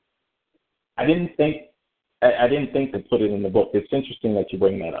think to put it in the book. It's interesting that you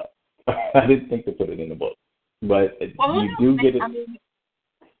bring that up. I didn't think to put it in the book, but you do get it. I mean,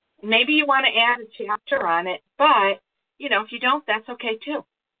 maybe you want to add a chapter on it, but, if you don't, that's okay too.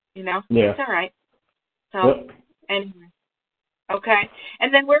 It's all right. So, anyway, okay.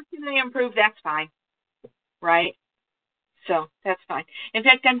 And then where can I improve? That's fine, right? So, that's fine. In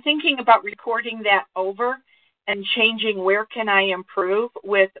fact, I'm thinking about recording that over and changing where can I improve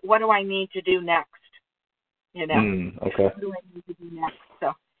with what do I need to do next, Okay. What do I need to do next?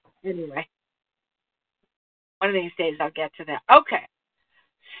 So, anyway, one of these days I'll get to that. Okay.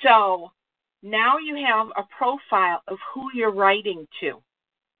 So now you have a profile of who you're writing to,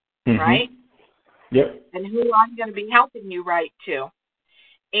 right? Yep. And who I'm going to be helping you write to.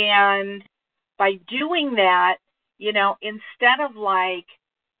 And by doing that, instead of like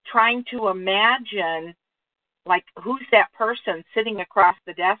trying to imagine like who's that person sitting across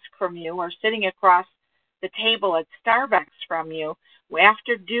the desk from you or sitting across the table at Starbucks from you,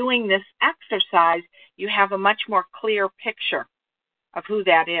 after doing this exercise, you have a much more clear picture of who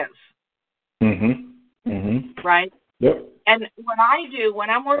that is. Right? Yep. And what I do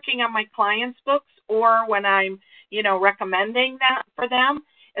when I'm working on my clients' books or when I'm, recommending that for them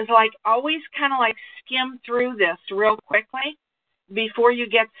is like always kind of like skim through this real quickly before you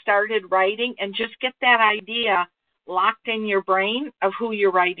get started writing and just get that idea locked in your brain of who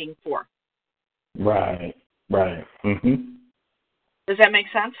you're writing for. Right. Does that make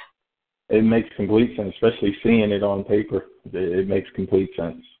sense? It makes complete sense, especially seeing it on paper. It makes complete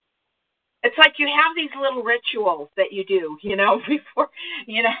sense. It's like you have these little rituals that you do, before,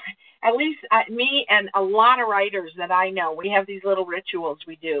 at least me and a lot of writers that I know, we have these little rituals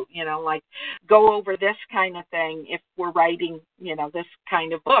we do, like go over this kind of thing if we're writing, this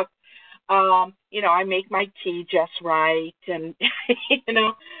kind of book. I make my tea just right and,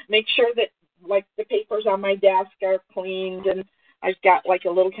 make sure that like the papers on my desk are cleaned, and I've got like a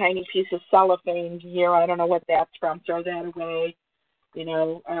little tiny piece of cellophane here. I don't know what that's from. Throw that away.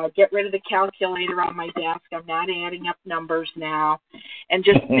 Get rid of the calculator on my desk. I'm not adding up numbers now. And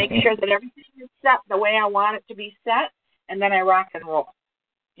just make sure that everything is set the way I want it to be set, and then I rock and roll,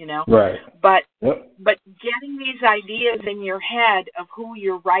 Right. But getting these ideas in your head of who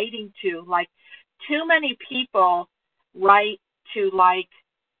you're writing to, like too many people write to like,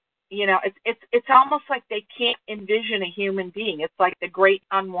 it's almost like they can't envision a human being. It's like the great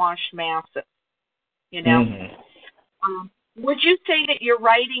unwashed masses, Mm-hmm. Would you say that you're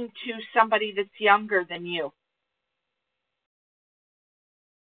writing to somebody that's younger than you?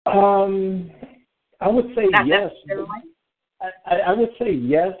 I would say Not yes. necessarily. I would say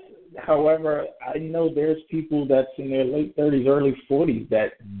yes. However, I know there's people that's in their late 30s, early 40s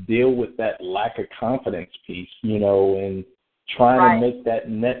that deal with that lack of confidence piece, and trying to make that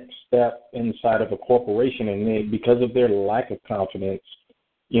next step inside of a corporation. And then because of their lack of confidence,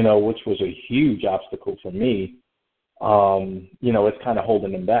 which was a huge obstacle for me, it's kind of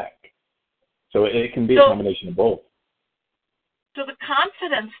holding them back. So it can be a combination of both. So the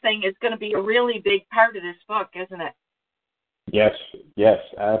confidence thing is going to be a really big part of this book, isn't it? Yes,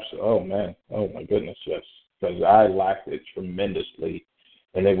 absolutely. Oh, man. Oh, my goodness, yes. Because I lacked it tremendously.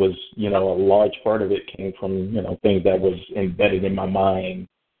 And it was, a large part of it came from, things that was embedded in my mind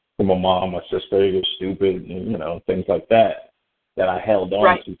from my mom, my sister, you're stupid, and, things like that I held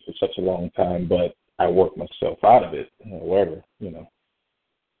on to for such a long time. But I worked myself out of it, however,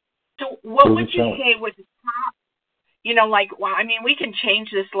 So what would you say was the top, we can change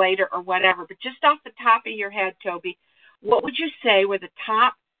this later or whatever, but just off the top of your head, Toby, what would you say were the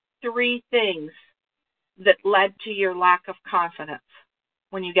top 3 things that led to your lack of confidence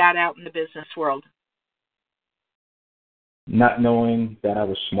when you got out in the business world? Not knowing that I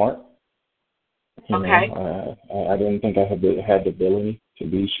was smart. Okay. I didn't think I had the ability to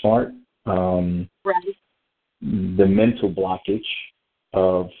be smart. Right. The mental blockage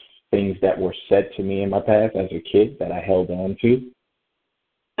of things that were said to me in my past as a kid that I held on to.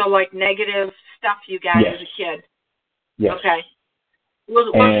 So like negative stuff you got as a kid. Yes. Okay. We'll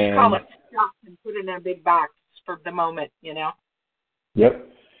just call it stuff and put it in a big box for the moment, Yep.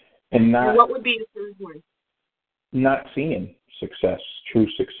 And what would be the third one? Not seeing true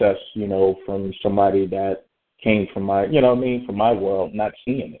success, from somebody that came from my, from my world, not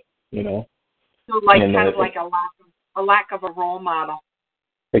seeing it, So like kind of like a lack of a role model.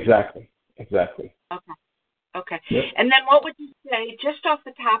 Exactly. Okay. Yep. And then what would you say, just off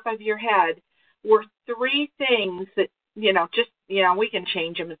the top of your head, were 3 things that, we can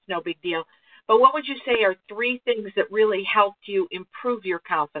change them, it's no big deal. But what would you say are 3 things that really helped you improve your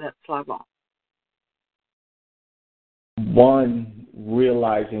confidence level? One,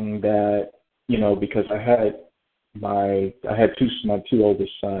 realizing that, because I had my 2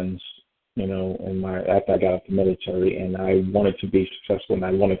 oldest sons, after I got out of the military, and I wanted to be successful and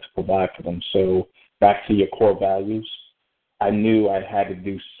I wanted to provide for them. So back to your core values, I knew I had to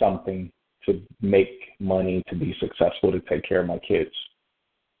do something to make money to be successful, to take care of my kids.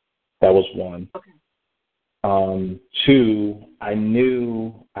 That was one. Okay. 2, I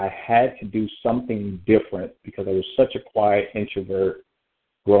knew I had to do something different because I was such a quiet introvert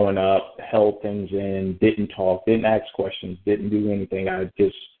growing up, held things in, didn't talk, didn't ask questions, didn't do anything.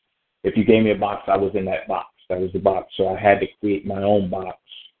 If you gave me a box, I was in that box. That was the box. So I had to create my own box,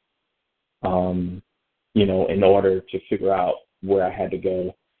 in order to figure out where I had to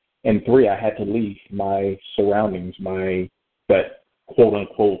go. And 3, I had to leave my surroundings, that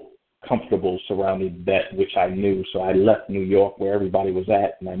quote-unquote comfortable surrounding that which I knew. So I left New York where everybody was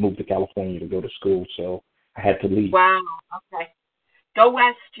at, and I moved to California to go to school. So I had to leave. Wow. Okay. Go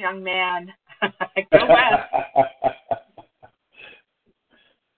west, young man. Go west.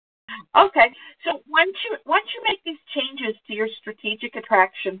 Okay. So once you make these changes to your strategic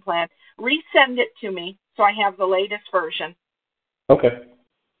attraction plan, resend it to me so I have the latest version. Okay.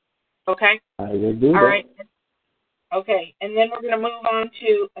 Okay? I will do that. All right. Okay. And then we're going to move on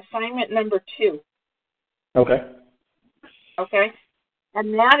to assignment number 2. Okay. Okay?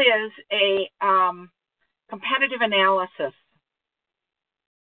 And that is a competitive analysis.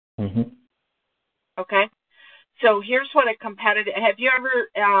 Mm-hmm. Okay? So here's what a competitive, have you ever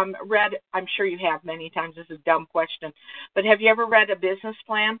read, I'm sure you have many times, this is a dumb question, but have you ever read a business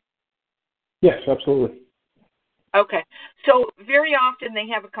plan? Yes, absolutely. Okay. So very often they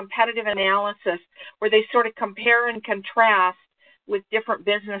have a competitive analysis where they sort of compare and contrast with different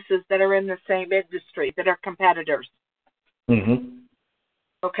businesses that are in the same industry that are competitors. Mm-hmm.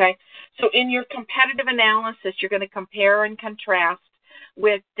 Okay. So in your competitive analysis, you're going to compare and contrast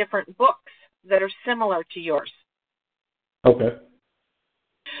with different books that are similar to yours. Okay.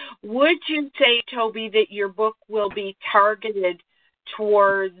 Would you say, Toby, that your book will be targeted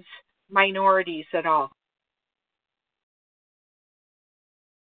towards minorities at all?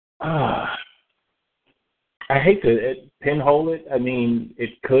 I hate to pinhole it. I mean,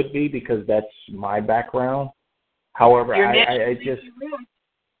 it could be because that's my background. However, I just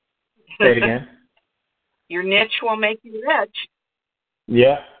say it again. Your niche will make you rich.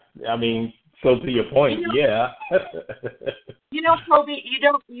 Yeah, I mean, so to your point, yeah. Toby, you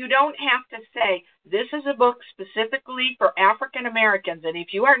don't have to say this is a book specifically for African Americans, and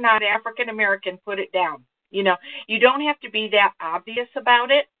if you are not African American, put it down. You don't have to be that obvious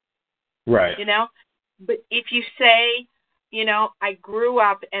about it. Right. But if you say, I grew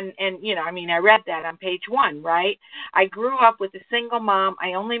up and I read that on page 1, right? I grew up with a single mom.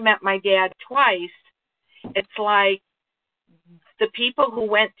 I only met my dad twice. It's like the people who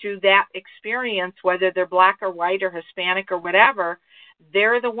went through that experience, whether they're black or white or Hispanic or whatever,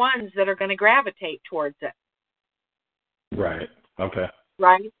 they're the ones that are going to gravitate towards it. Right. Okay.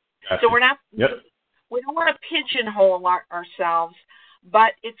 Right? Gotcha. So we're not, Yep. We don't want to pigeonhole ourselves,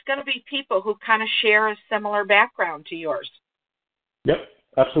 but it's going to be people who kind of share a similar background to yours. Yep.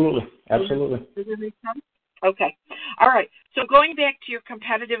 Absolutely. Absolutely. Does that make sense? Okay. All right. So going back to your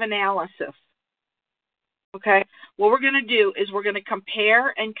competitive analysis, okay, what we're going to do is we're going to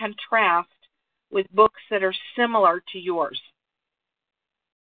compare and contrast with books that are similar to yours.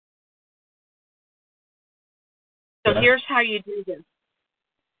 So here's how you do this.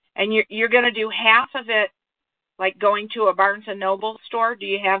 And you're going to do half of it like going to a Barnes & Noble store. Do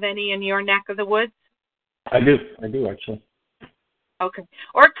you have any in your neck of the woods? I do actually. Okay.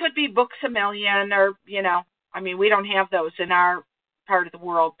 Or it could be Books A Million or, we don't have those in our part of the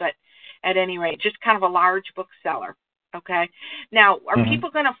world, but at any rate, just kind of a large bookseller. Okay. Now, are people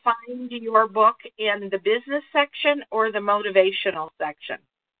going to find your book in the business section or the motivational section?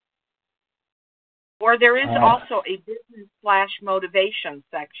 Or there is also a business/motivation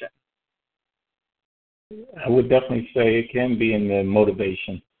section. I would definitely say it can be in the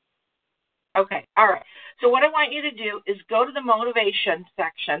motivation. Okay. All right. So what I want you to do is go to the motivation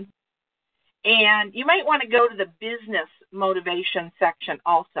section, and you might want to go to the business motivation section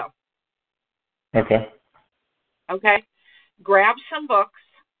also. Okay. Okay. Grab some books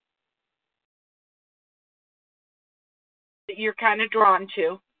that you're kind of drawn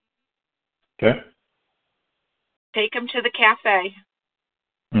to. Okay. Take them to the cafe.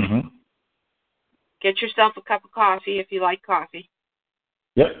 Mm-hmm. Get yourself a cup of coffee if you like coffee.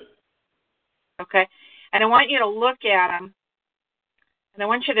 Yep. Okay. And I want you to look at them, and I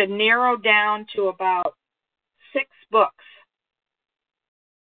want you to narrow down to about 6 books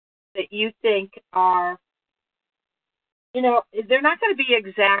that you think are, they're not going to be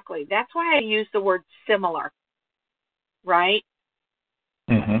exactly. That's why I use the word similar, right?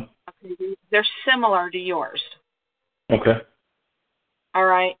 Mm-hmm. Okay. They're similar to yours. Okay. All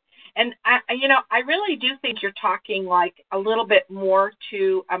right. And, I really do think you're talking like a little bit more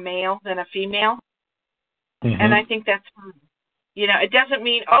to a male than a female. Mm-hmm. And I think that's fine. It doesn't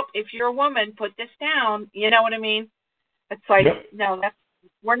mean, if you're a woman, put this down. You know what I mean? It's like, no,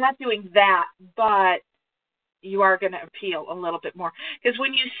 we're not doing that, but you are going to appeal a little bit more. Because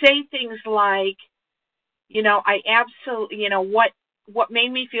when you say things like, I absolutely, what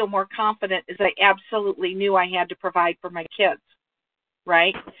made me feel more confident is I absolutely knew I had to provide for my kids.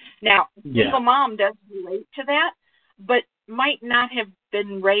 Right? Now, single mom does relate to that, but might not have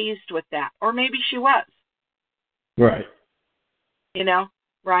been raised with that. Or maybe she was. Right.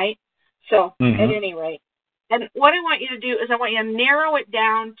 Right? So, at any rate. And what I want you to do is I want you to narrow it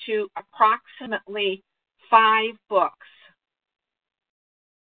down to approximately 5 books.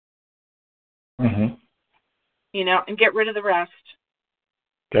 Mm-hmm. And get rid of the rest.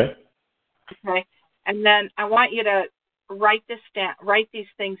 Okay. Okay. And then I want you to write these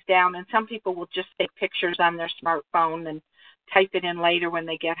things down, and some people will just take pictures on their smartphone and type it in later when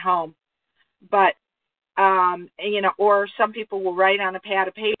they get home. But, or some people will write on a pad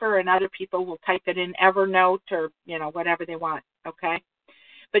of paper, and other people will type it in Evernote or, whatever they want, okay?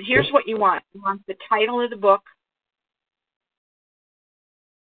 But here's what you want. You want the title of the book,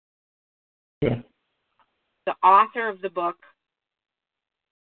 the author of the book,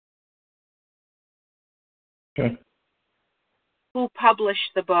 who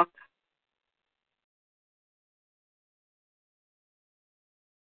published the book,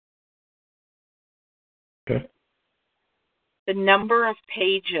 Okay. The number of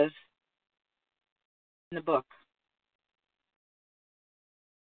pages in the book.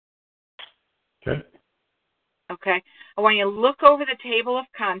 Okay. Okay. I want you to look over the table of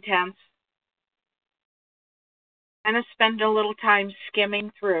contents and spend a little time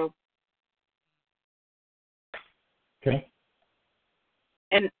skimming through. Okay.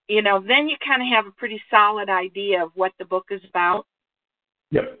 And, then you kind of have a pretty solid idea of what the book is about.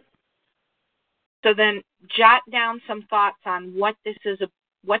 Yep. So then jot down some thoughts on what this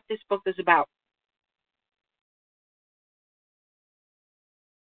book is about.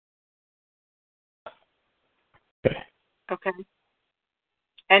 Okay. Okay.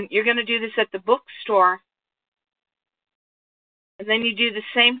 And you're going to do this at the bookstore. And then you do the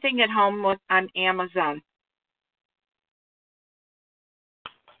same thing at home on Amazon.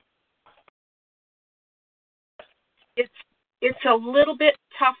 It's a little bit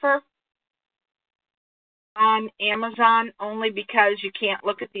tougher on Amazon only because you can't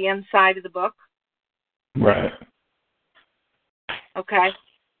look at the inside of the book. Right. Okay.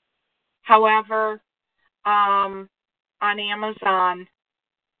 However, on Amazon,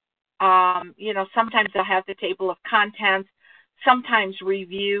 sometimes they'll have the table of contents. Sometimes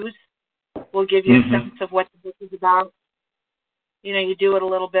reviews will give you a sense of what the book is about. You do it a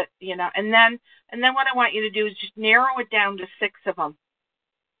little bit, and then what I want you to do is just narrow it down to 6 of them.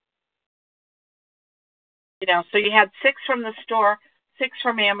 So you had 6 from the store, 6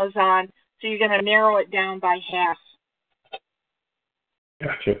 from Amazon, so you're going to narrow it down by half.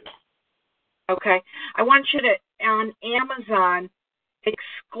 Gotcha. Okay. I want you to, on Amazon,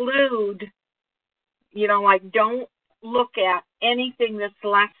 exclude, don't look at anything that's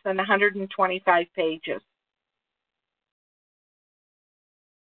less than 125 pages.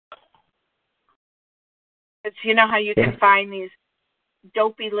 It's, how you can find these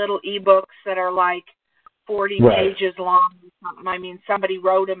dopey little ebooks that are like 40 pages long or something. I mean, somebody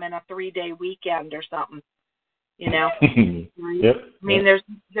wrote them in a 3-day weekend or something. Yep. I mean,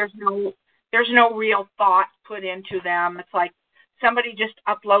 there's no real thought put into them. It's like somebody just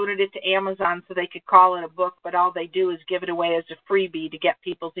uploaded it to Amazon so they could call it a book, but all they do is give it away as a freebie to get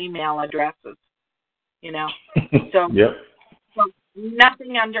people's email addresses. So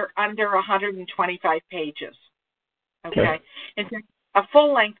nothing under 125 pages. Okay. In fact, a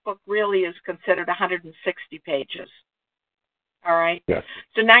full-length book really is considered 160 pages. All right? Yes.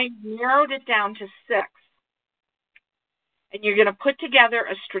 So now you've narrowed it down to 6. And you're going to put together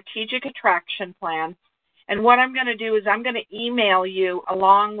a strategic attraction plan. And what I'm going to do is I'm going to email you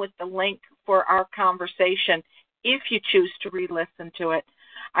along with the link for our conversation if you choose to re-listen to it.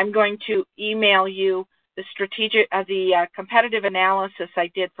 I'm going to email you the competitive analysis I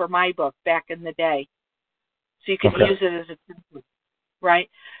did for my book back in the day. So you can use it as a template, right?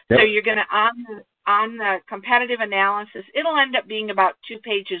 Yep. So you're going to, on the competitive analysis, it'll end up being about 2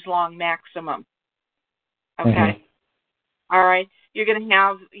 pages long maximum. Okay? All right. You're going to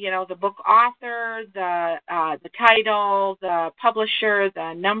have, the book author, the title, the publisher,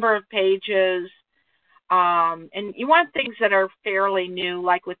 the number of pages, and you want things that are fairly new,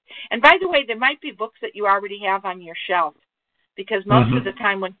 and by the way, there might be books that you already have on your shelf, because most of the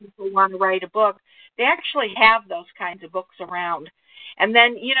time when people want to write a book, they actually have those kinds of books around. And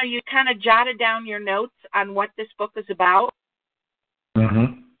then, you kind of jotted down your notes on what this book is about.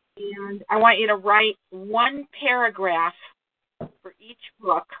 And I want you to write 1 paragraph for each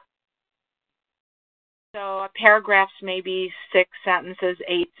book. So a paragraph's maybe 6 sentences,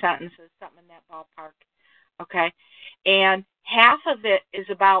 8 sentences, something in that ballpark. Okay? And half of it is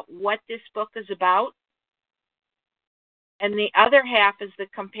about what this book is about. And the other half is the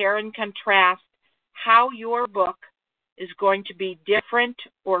compare and contrast how your book is going to be different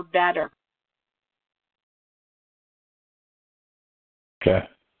or better. Okay.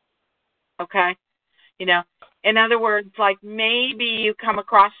 Okay? In other words, like maybe you come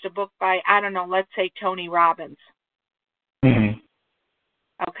across a book by, let's say Tony Robbins.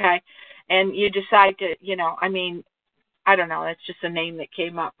 Okay? And you decide to, it's just a name that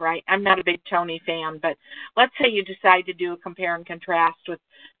came up, right? I'm not a big Tony fan, but let's say you decide to do a compare and contrast with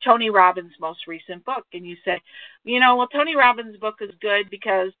Tony Robbins' most recent book, and you say, Tony Robbins' book is good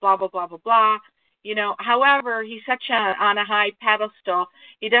because blah, blah, blah, blah, blah. However, he's on a high pedestal.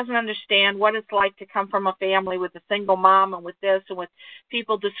 He doesn't understand what it's like to come from a family with a single mom and with this and with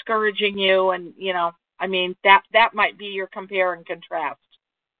people discouraging you. And, that might be your compare and contrast.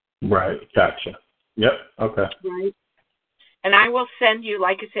 Right. Gotcha. Yep. Okay. Right. And I will send you,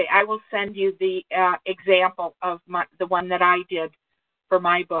 like I say, the example of the one that I did for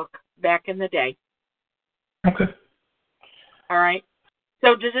my book back in the day. Okay. All right.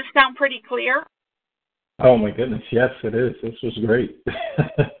 So does this sound pretty clear? Oh my goodness, yes, it is. This was great.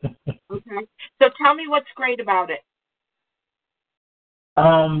 Okay. So tell me what's great about it.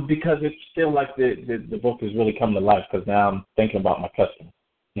 Because it's still like the book is really coming to life because now I'm thinking about my customer,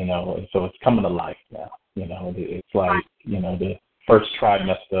 and so it's coming to life now. It's like, the first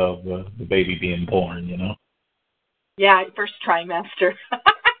trimester of the baby being born. Yeah, first trimester.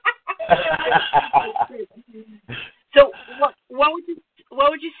 So what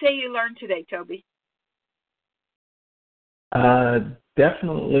would you say you learned today, Toby?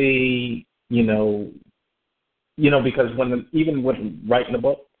 Definitely, because even when writing the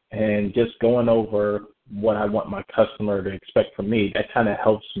book and just going over what I want my customer to expect from me, that kind of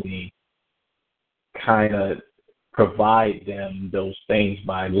helps me kind of provide them those things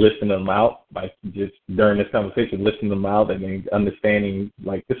by listing them out, by just during this conversation, listing them out and then understanding,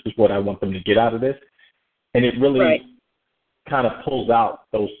 like, this is what I want them to get out of this. And it really kind of pulls out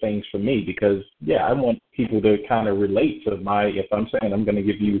those things for me because, I want people to kind of relate to if I'm saying I'm going to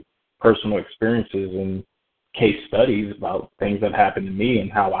give you personal experiences and case studies about things that happened to me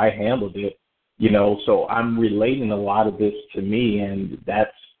and how I handled it, so I'm relating a lot of this to me, and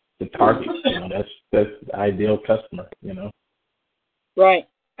that's the target, that's the ideal customer, Right.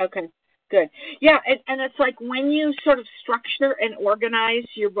 Okay. Good. Yeah, and it's like when you sort of structure and organize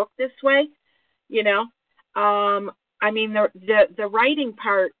your book this way, I mean the writing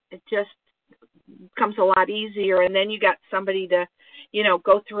part, it just comes a lot easier, and then you got somebody to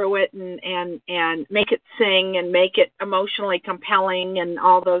go through it and make it sing and make it emotionally compelling and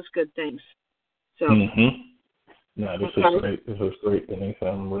all those good things. So No, this is great. This is great, Denise.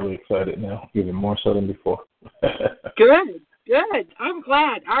 I'm really excited now, even more so than before. Good. I'm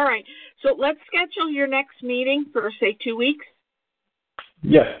glad. All right. So let's schedule your next meeting for, say, 2 weeks.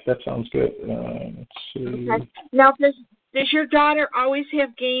 Yes, that sounds good. Let's see. Okay. Now, does your daughter always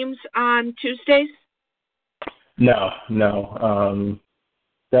have games on Tuesdays? No.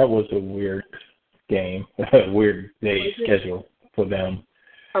 That was a weird game, a weird day schedule for them.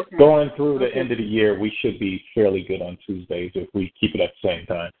 Okay. Going through the end of the year, we should be fairly good on Tuesdays if we keep it at the same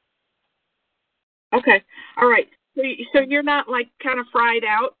time. Okay. All right. So you're not like kind of fried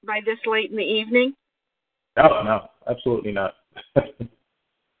out by this late in the evening? No, absolutely not.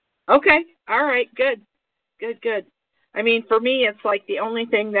 Okay. All right. Good. I mean, for me, it's like the only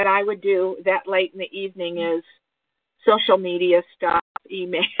thing that I would do that late in the evening is social media stuff,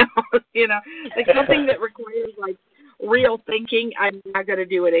 email, like something that requires like real thinking. I'm not going to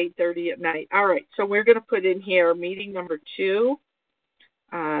do at 8:30 at night. All right. So we're going to put in here meeting number 2,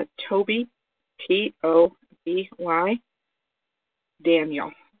 Toby, Toby,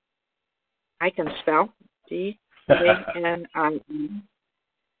 Daniel. I can spell Danie.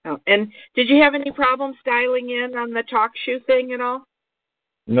 Oh, and did you have any problems dialing in on the talk shoe thing at all?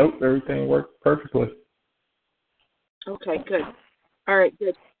 Nope, everything worked perfectly. Okay, good. All right,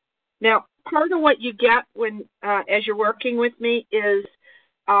 good. Now, part of what you get when as you're working with me is,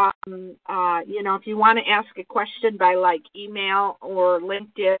 if you want to ask a question by like email or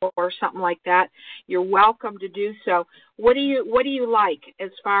LinkedIn or something like that, you're welcome to do so. What do you like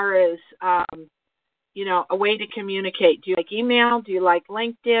as far as a way to communicate? Do you like email? Do you like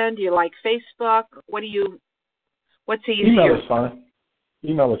LinkedIn? Do you like Facebook? What's easier? Email is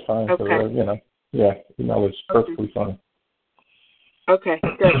fine. Okay. Email is perfectly fine. Okay,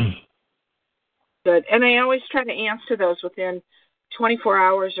 good. Good. And I always try to answer those within 24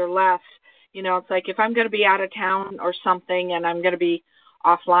 hours or less. It's like if I'm going to be out of town or something and I'm going to be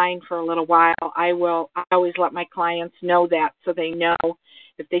offline for a little while, I always let my clients know that so they know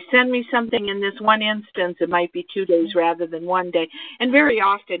if they send me something in this one instance, it might be 2 days rather than 1 day. And very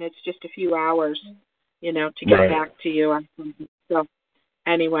often it's just a few hours, to get back to you on something. So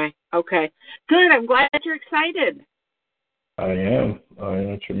anyway, okay. Good. I'm glad you're excited. I am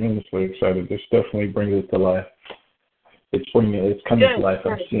tremendously excited. This definitely brings it to life. It's coming to life.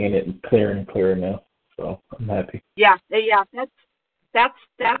 I'm seeing it clearer and clearer now. So I'm happy. Yeah.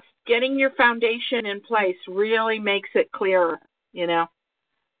 That's getting your foundation in place really makes it clearer,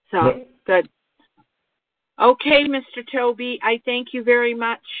 So good. Okay, Mr. Toby, I thank you very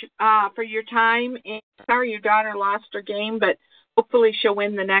much for your time. And sorry your daughter lost her game, but hopefully she'll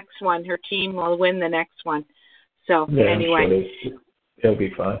win the next one. Her team will win the next one. So anyway, I'm sure it'll be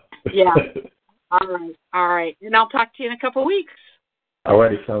fine. Yeah. All right. And I'll talk to you in a couple weeks. All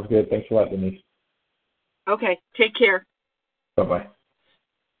righty. Sounds good. Thanks a lot, Denise. Okay. Take care. Bye-bye.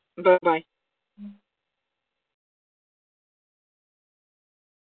 Bye-bye.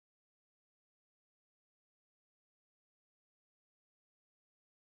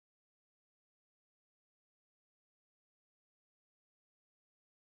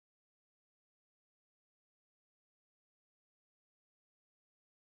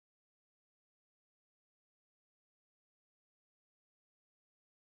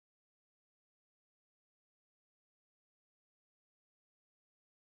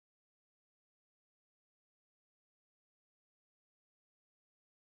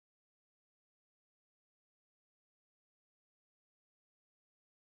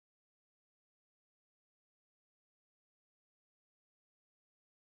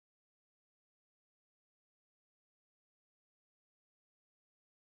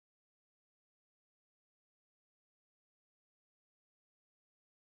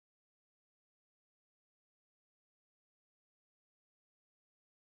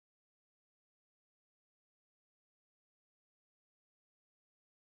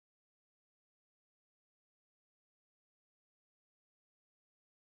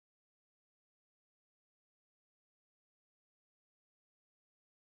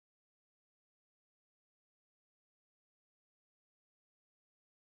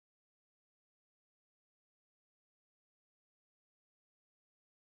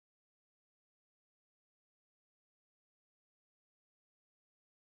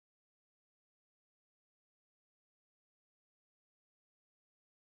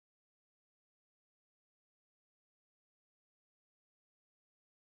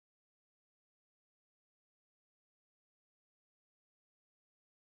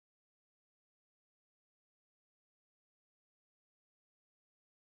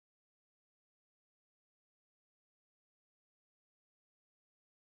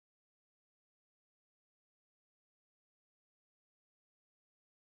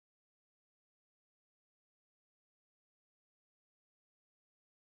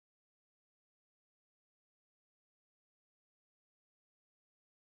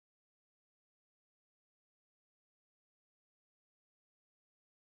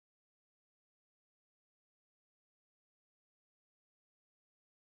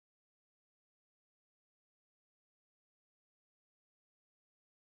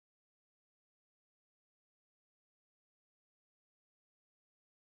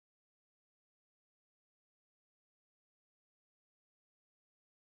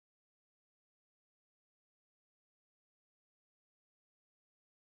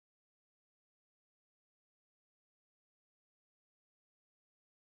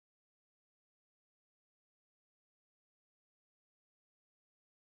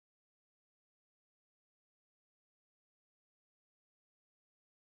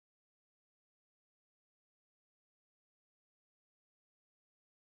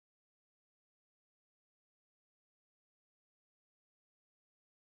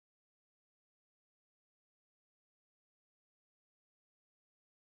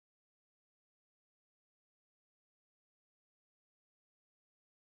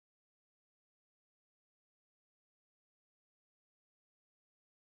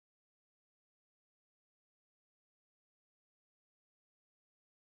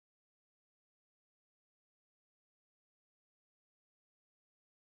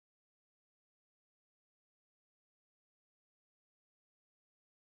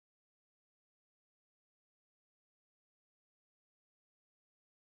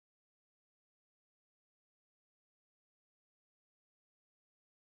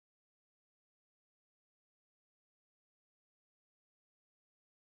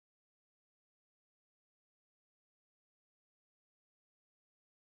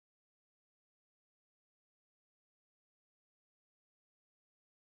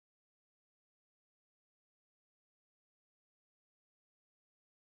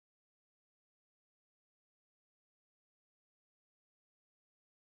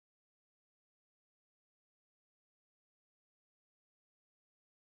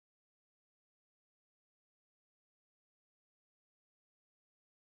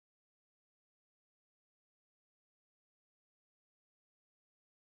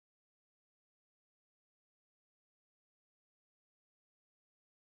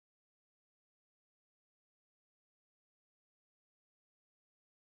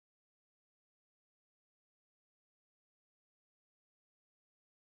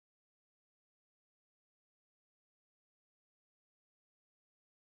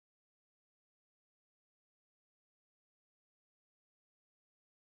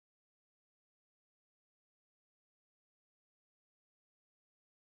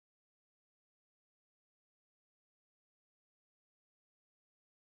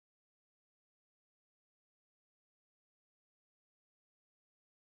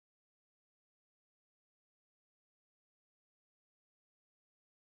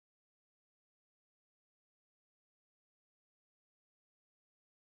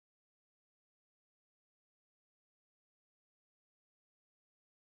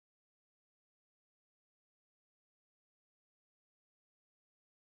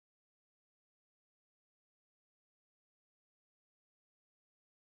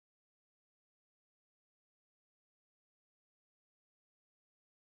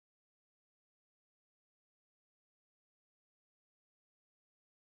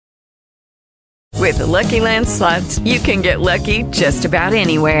 With the Lucky Land Slots, you can get lucky just about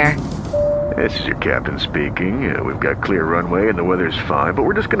anywhere. This is your captain speaking. We've got clear runway and the weather's fine, but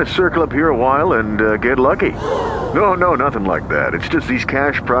we're just going to circle up here a while and get lucky. No, nothing like that. It's just these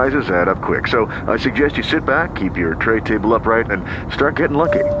cash prizes add up quick. So I suggest you sit back, keep your tray table upright, and start getting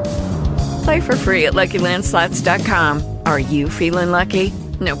lucky. Play for free at LuckyLandSlots.com. Are you feeling lucky?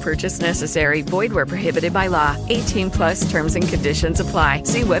 No purchase necessary. Void where prohibited by law. 18+ terms and conditions apply.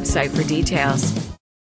 See website for details.